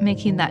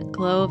making that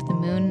glow of the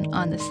moon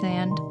on the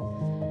sand,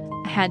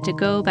 I had to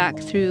go back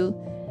through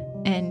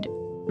and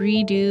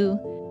redo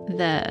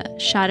the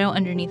shadow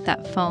underneath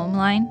that foam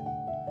line.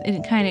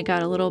 It kind of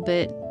got a little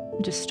bit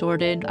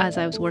distorted as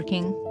I was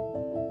working.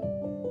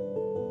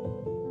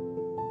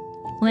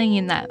 Laying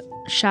in that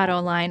shadow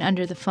line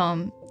under the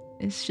foam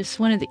is just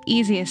one of the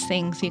easiest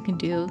things you can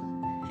do,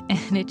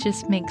 and it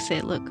just makes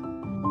it look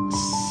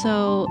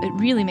so, it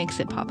really makes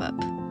it pop up.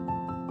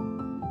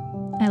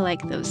 I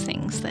like those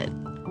things that,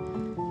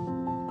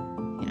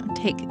 you know,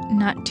 take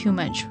not too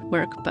much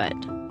work, but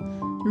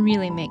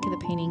really make the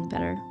painting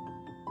better.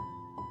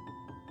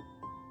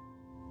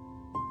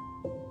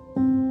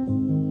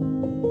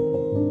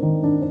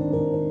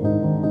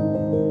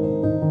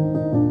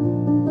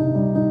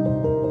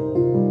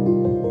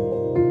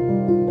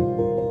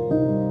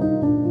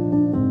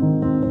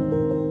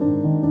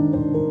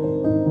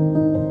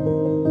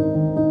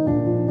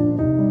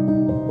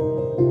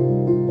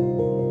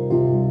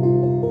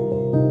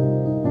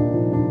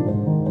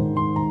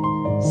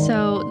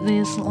 So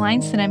these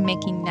lines that I'm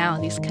making now,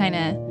 these kind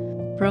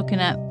of broken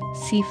up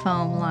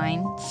seafoam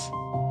lines,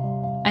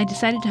 I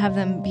decided to have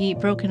them be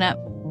broken up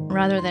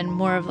rather than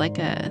more of like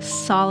a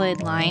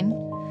solid line,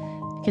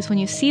 because when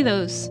you see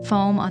those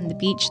foam on the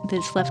beach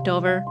that's left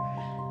over,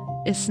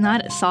 it's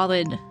not a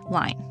solid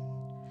line.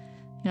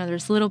 You know,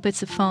 there's little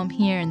bits of foam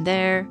here and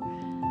there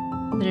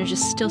that are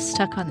just still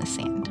stuck on the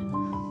sand.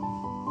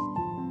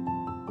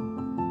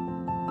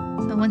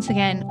 So once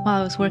again,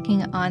 while I was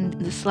working on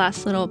this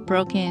last little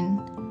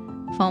broken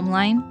foam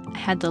line, I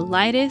had the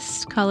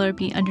lightest color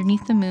be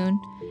underneath the moon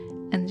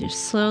and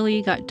just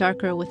slowly got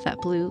darker with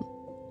that blue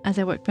as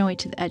I worked my way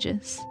to the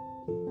edges.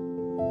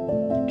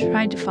 I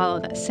tried to follow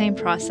that same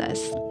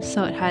process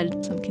so it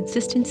had some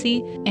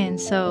consistency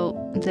and so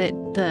that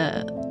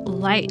the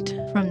light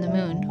from the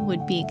moon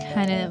would be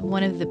kind of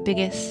one of the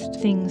biggest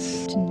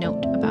things to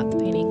note about the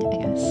painting, I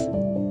guess.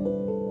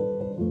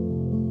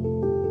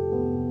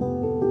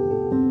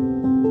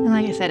 And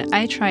like I said,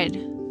 I tried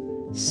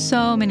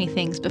so many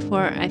things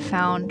before I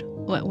found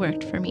what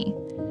worked for me.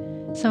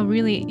 So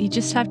really, you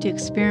just have to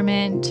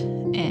experiment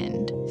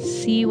and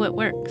see what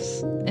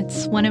works.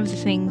 It's one of the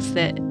things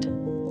that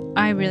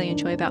I really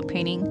enjoy about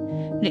painting.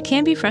 And it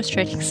can be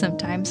frustrating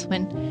sometimes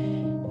when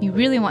you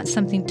really want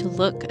something to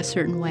look a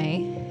certain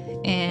way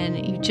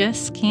and you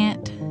just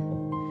can't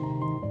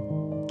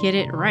get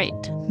it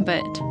right,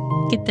 but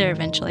get there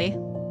eventually.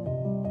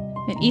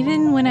 And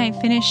even when I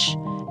finish,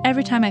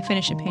 every time I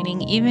finish a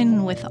painting,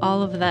 even with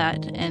all of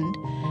that, and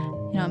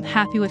you know, I'm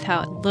happy with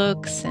how it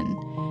looks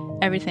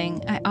and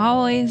everything, I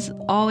always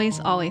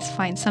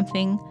find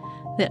something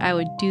that I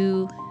would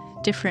do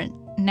different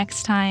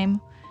next time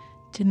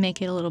to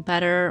make it a little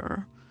better,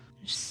 or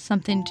just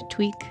something to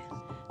tweak.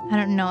 I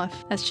don't know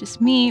if that's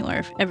just me or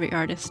if every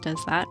artist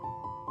does that.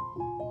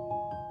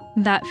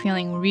 That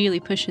feeling really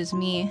pushes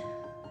me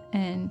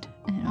and,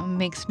 you know,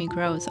 makes me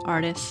grow as an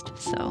artist,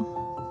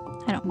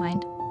 so I don't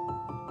mind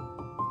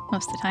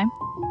most of the time.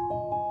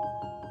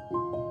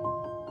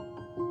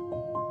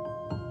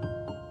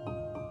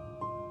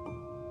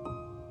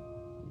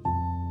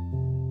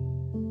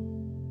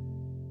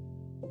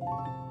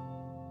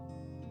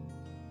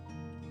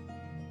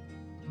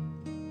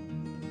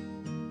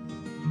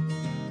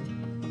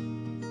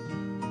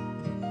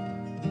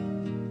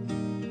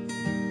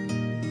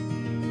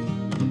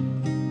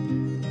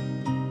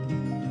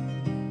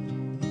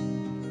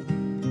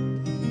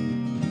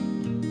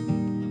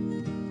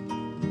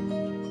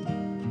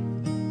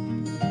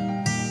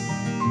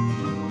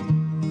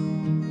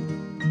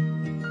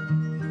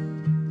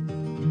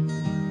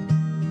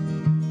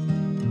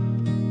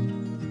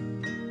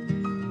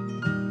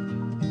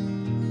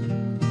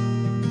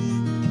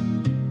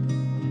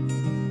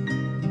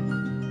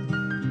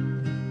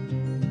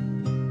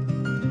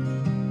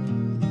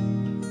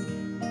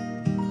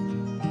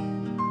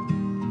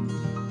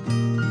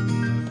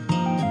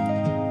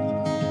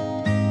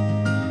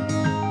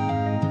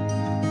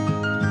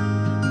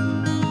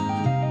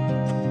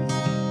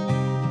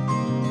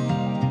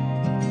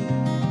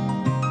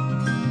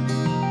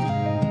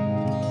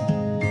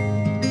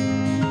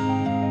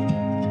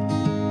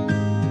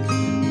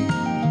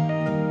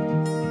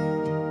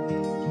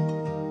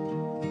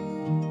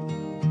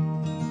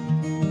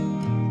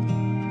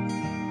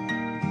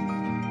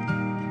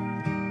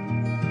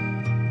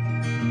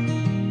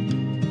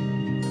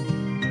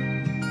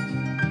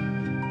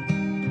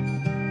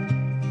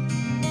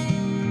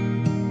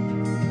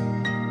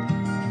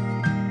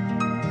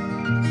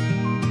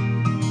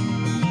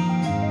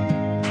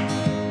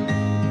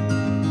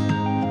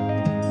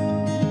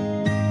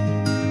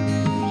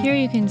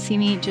 you can see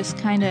me just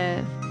kind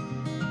of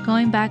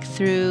going back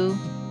through,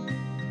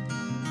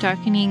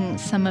 darkening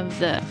some of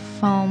the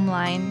foam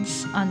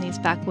lines on these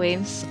back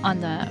waves on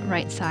the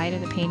right side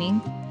of the painting.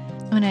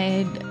 When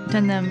I had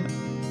done them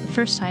the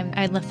first time,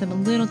 I had left them a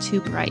little too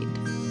bright,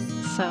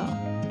 so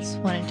just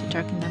wanted to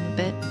darken them a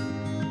bit.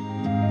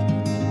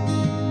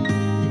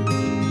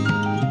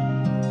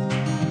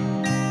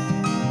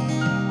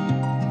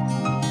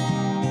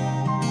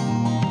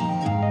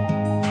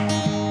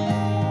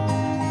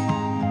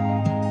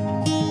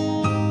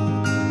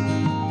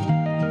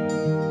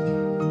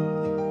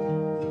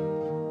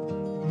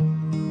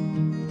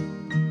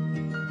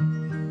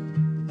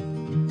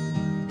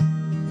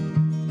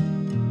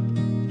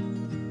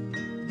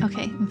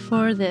 Okay, and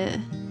for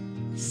the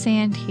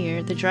sand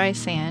here, the dry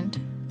sand,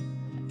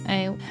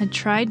 I had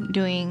tried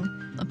doing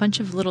a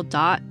bunch of little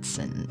dots,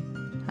 and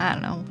I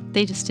don't know,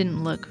 they just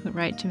didn't look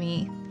right to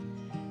me.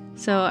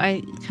 So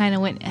I kind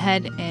of went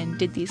ahead and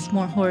did these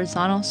more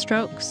horizontal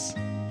strokes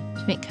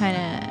to make kind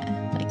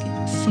of like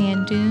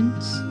sand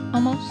dunes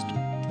almost.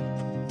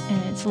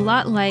 And it's a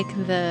lot like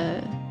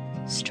the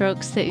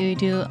strokes that you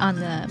do on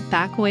the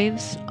back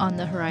waves on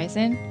the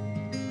horizon,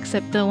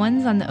 except the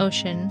ones on the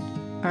ocean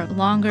are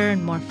longer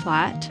and more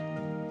flat.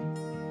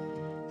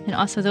 And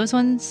also those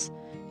ones,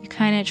 you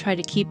kind of try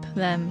to keep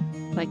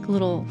them like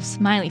little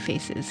smiley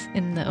faces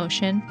in the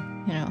ocean.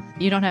 You know,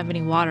 you don't have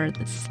any water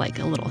that's like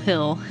a little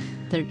hill.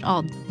 They're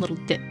all little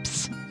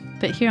dips.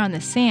 But here on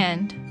the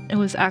sand, it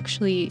was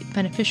actually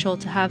beneficial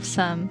to have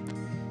some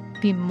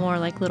be more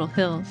like little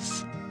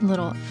hills,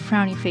 little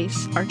frowny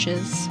face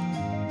arches,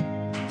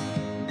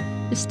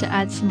 just to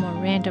add some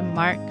more random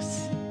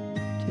marks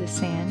to the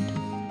sand.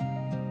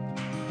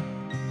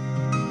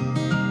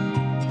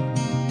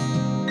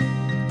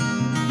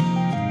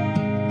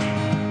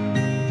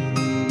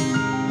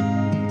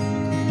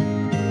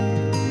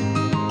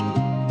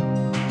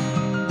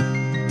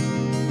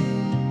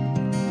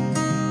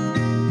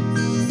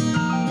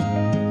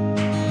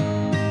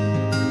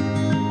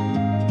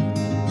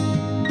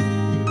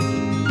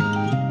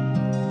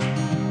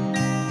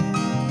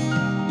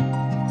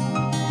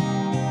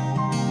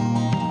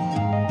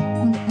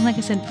 Like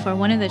I said before,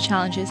 one of the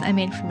challenges I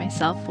made for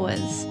myself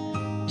was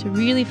to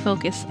really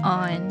focus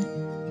on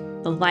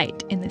the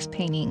light in this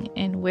painting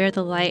and where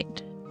the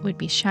light would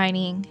be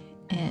shining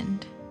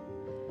and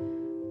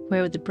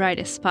where the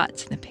brightest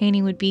spots in the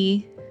painting would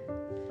be.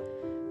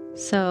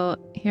 So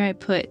here I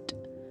put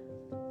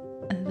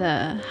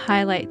the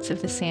highlights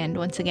of the sand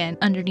once again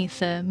underneath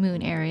the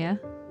moon area,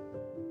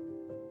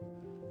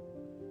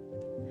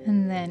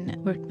 and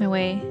then worked my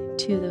way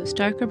to those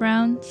darker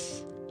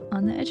browns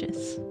on the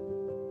edges.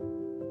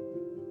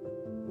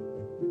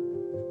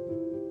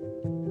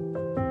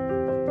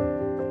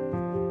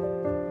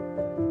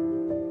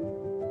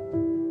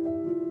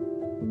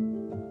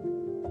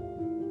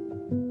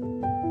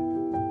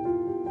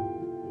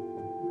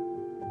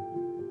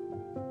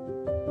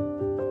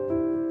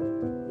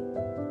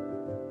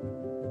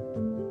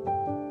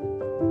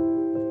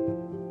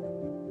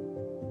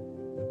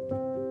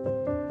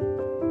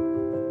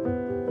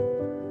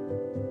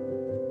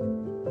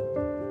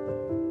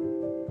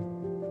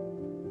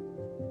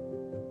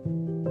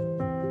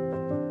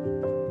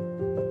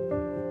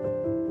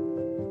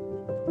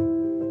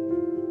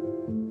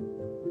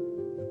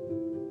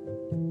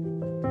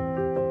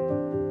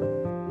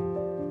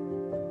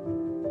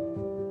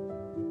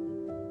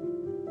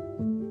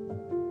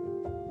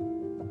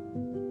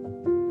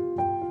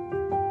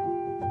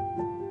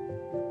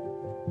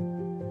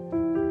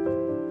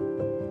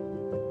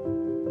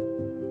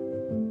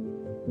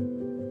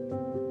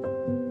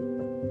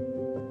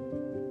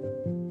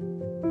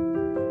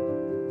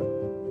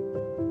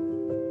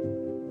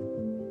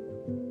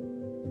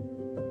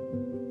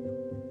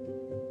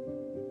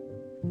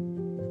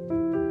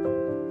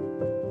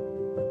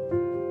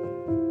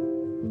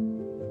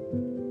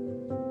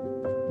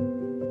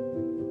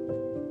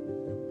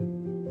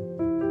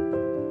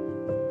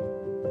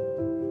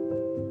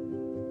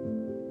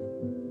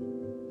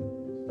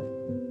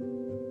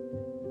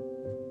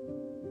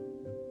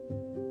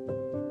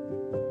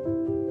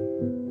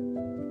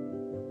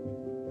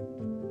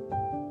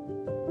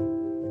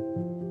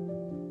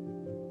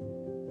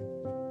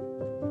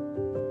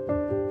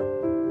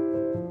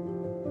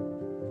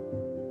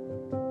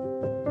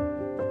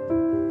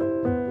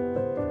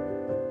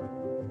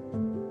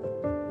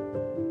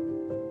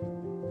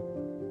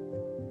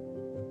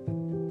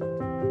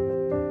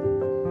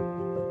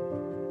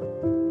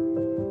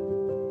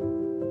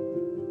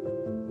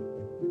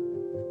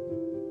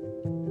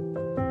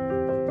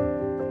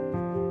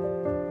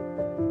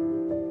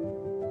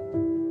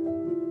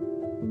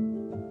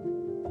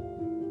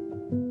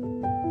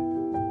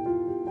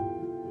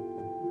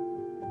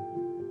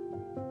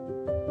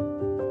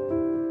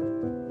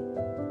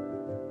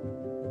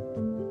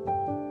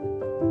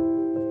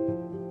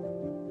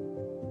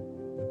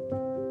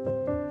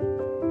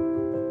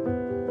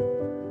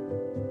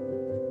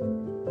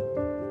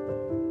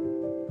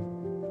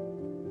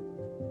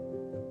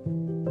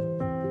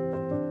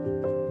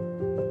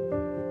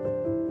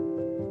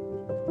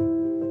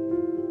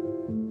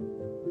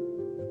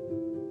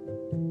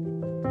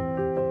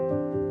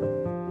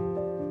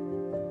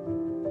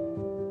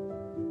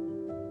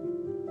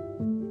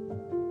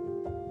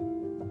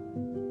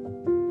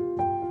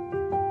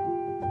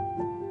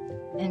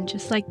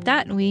 just like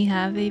that, we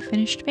have a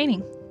finished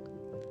painting.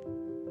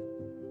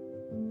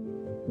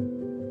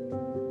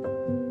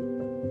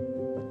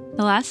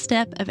 The last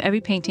step of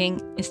every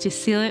painting is to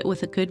seal it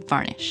with a good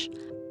varnish.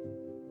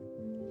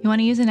 You want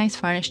to use a nice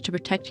varnish to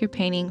protect your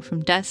painting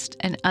from dust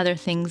and other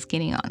things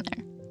getting on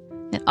there.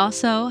 It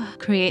also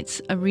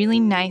creates a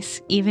really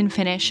nice, even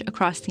finish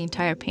across the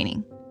entire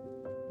painting.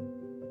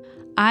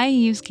 I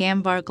use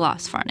Gambar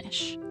Gloss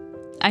Varnish.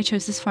 I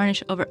chose this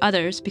varnish over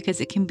others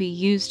because it can be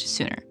used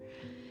sooner.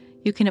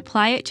 You can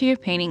apply it to your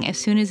painting as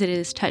soon as it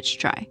is touch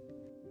dry.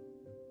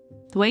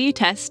 The way you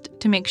test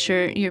to make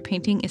sure your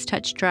painting is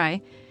touch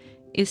dry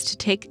is to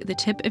take the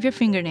tip of your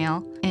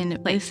fingernail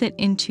and place it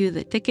into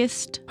the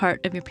thickest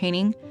part of your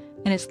painting,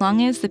 and as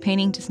long as the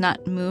painting does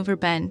not move or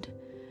bend,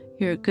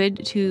 you're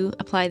good to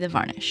apply the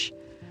varnish.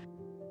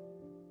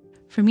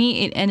 For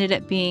me, it ended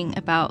up being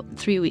about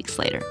 3 weeks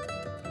later.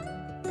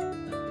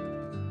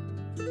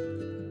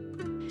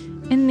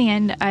 In the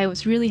end, I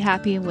was really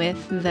happy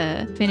with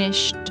the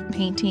finished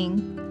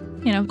painting.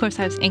 Of course,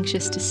 I was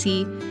anxious to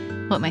see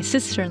what my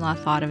sister-in-law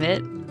thought of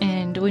it,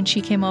 and when she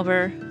came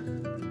over,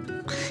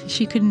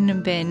 she couldn't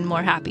have been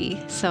more happy.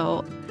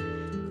 So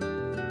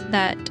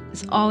that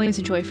is always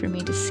a joy for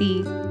me to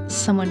see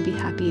someone be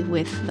happy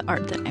with the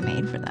art that I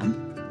made for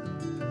them.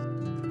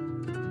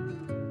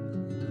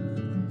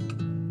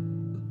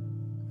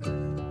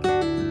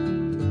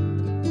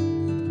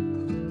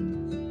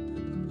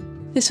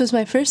 This was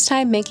my first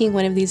time making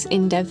one of these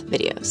in-depth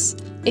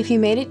videos. If you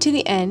made it to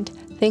the end,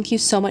 thank you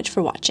so much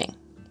for watching.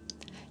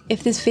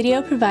 If this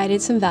video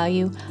provided some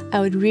value, I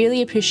would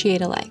really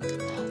appreciate a like.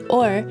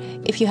 Or,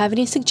 if you have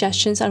any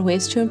suggestions on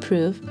ways to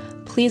improve,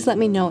 please let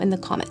me know in the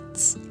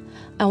comments.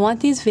 I want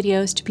these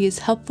videos to be as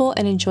helpful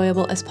and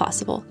enjoyable as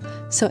possible,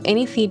 so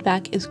any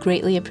feedback is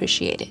greatly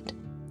appreciated.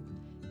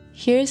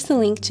 Here is the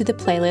link to the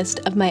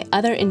playlist of my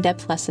other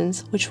in-depth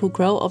lessons, which will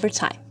grow over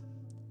time.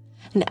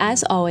 And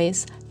as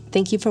always,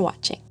 thank you for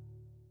watching.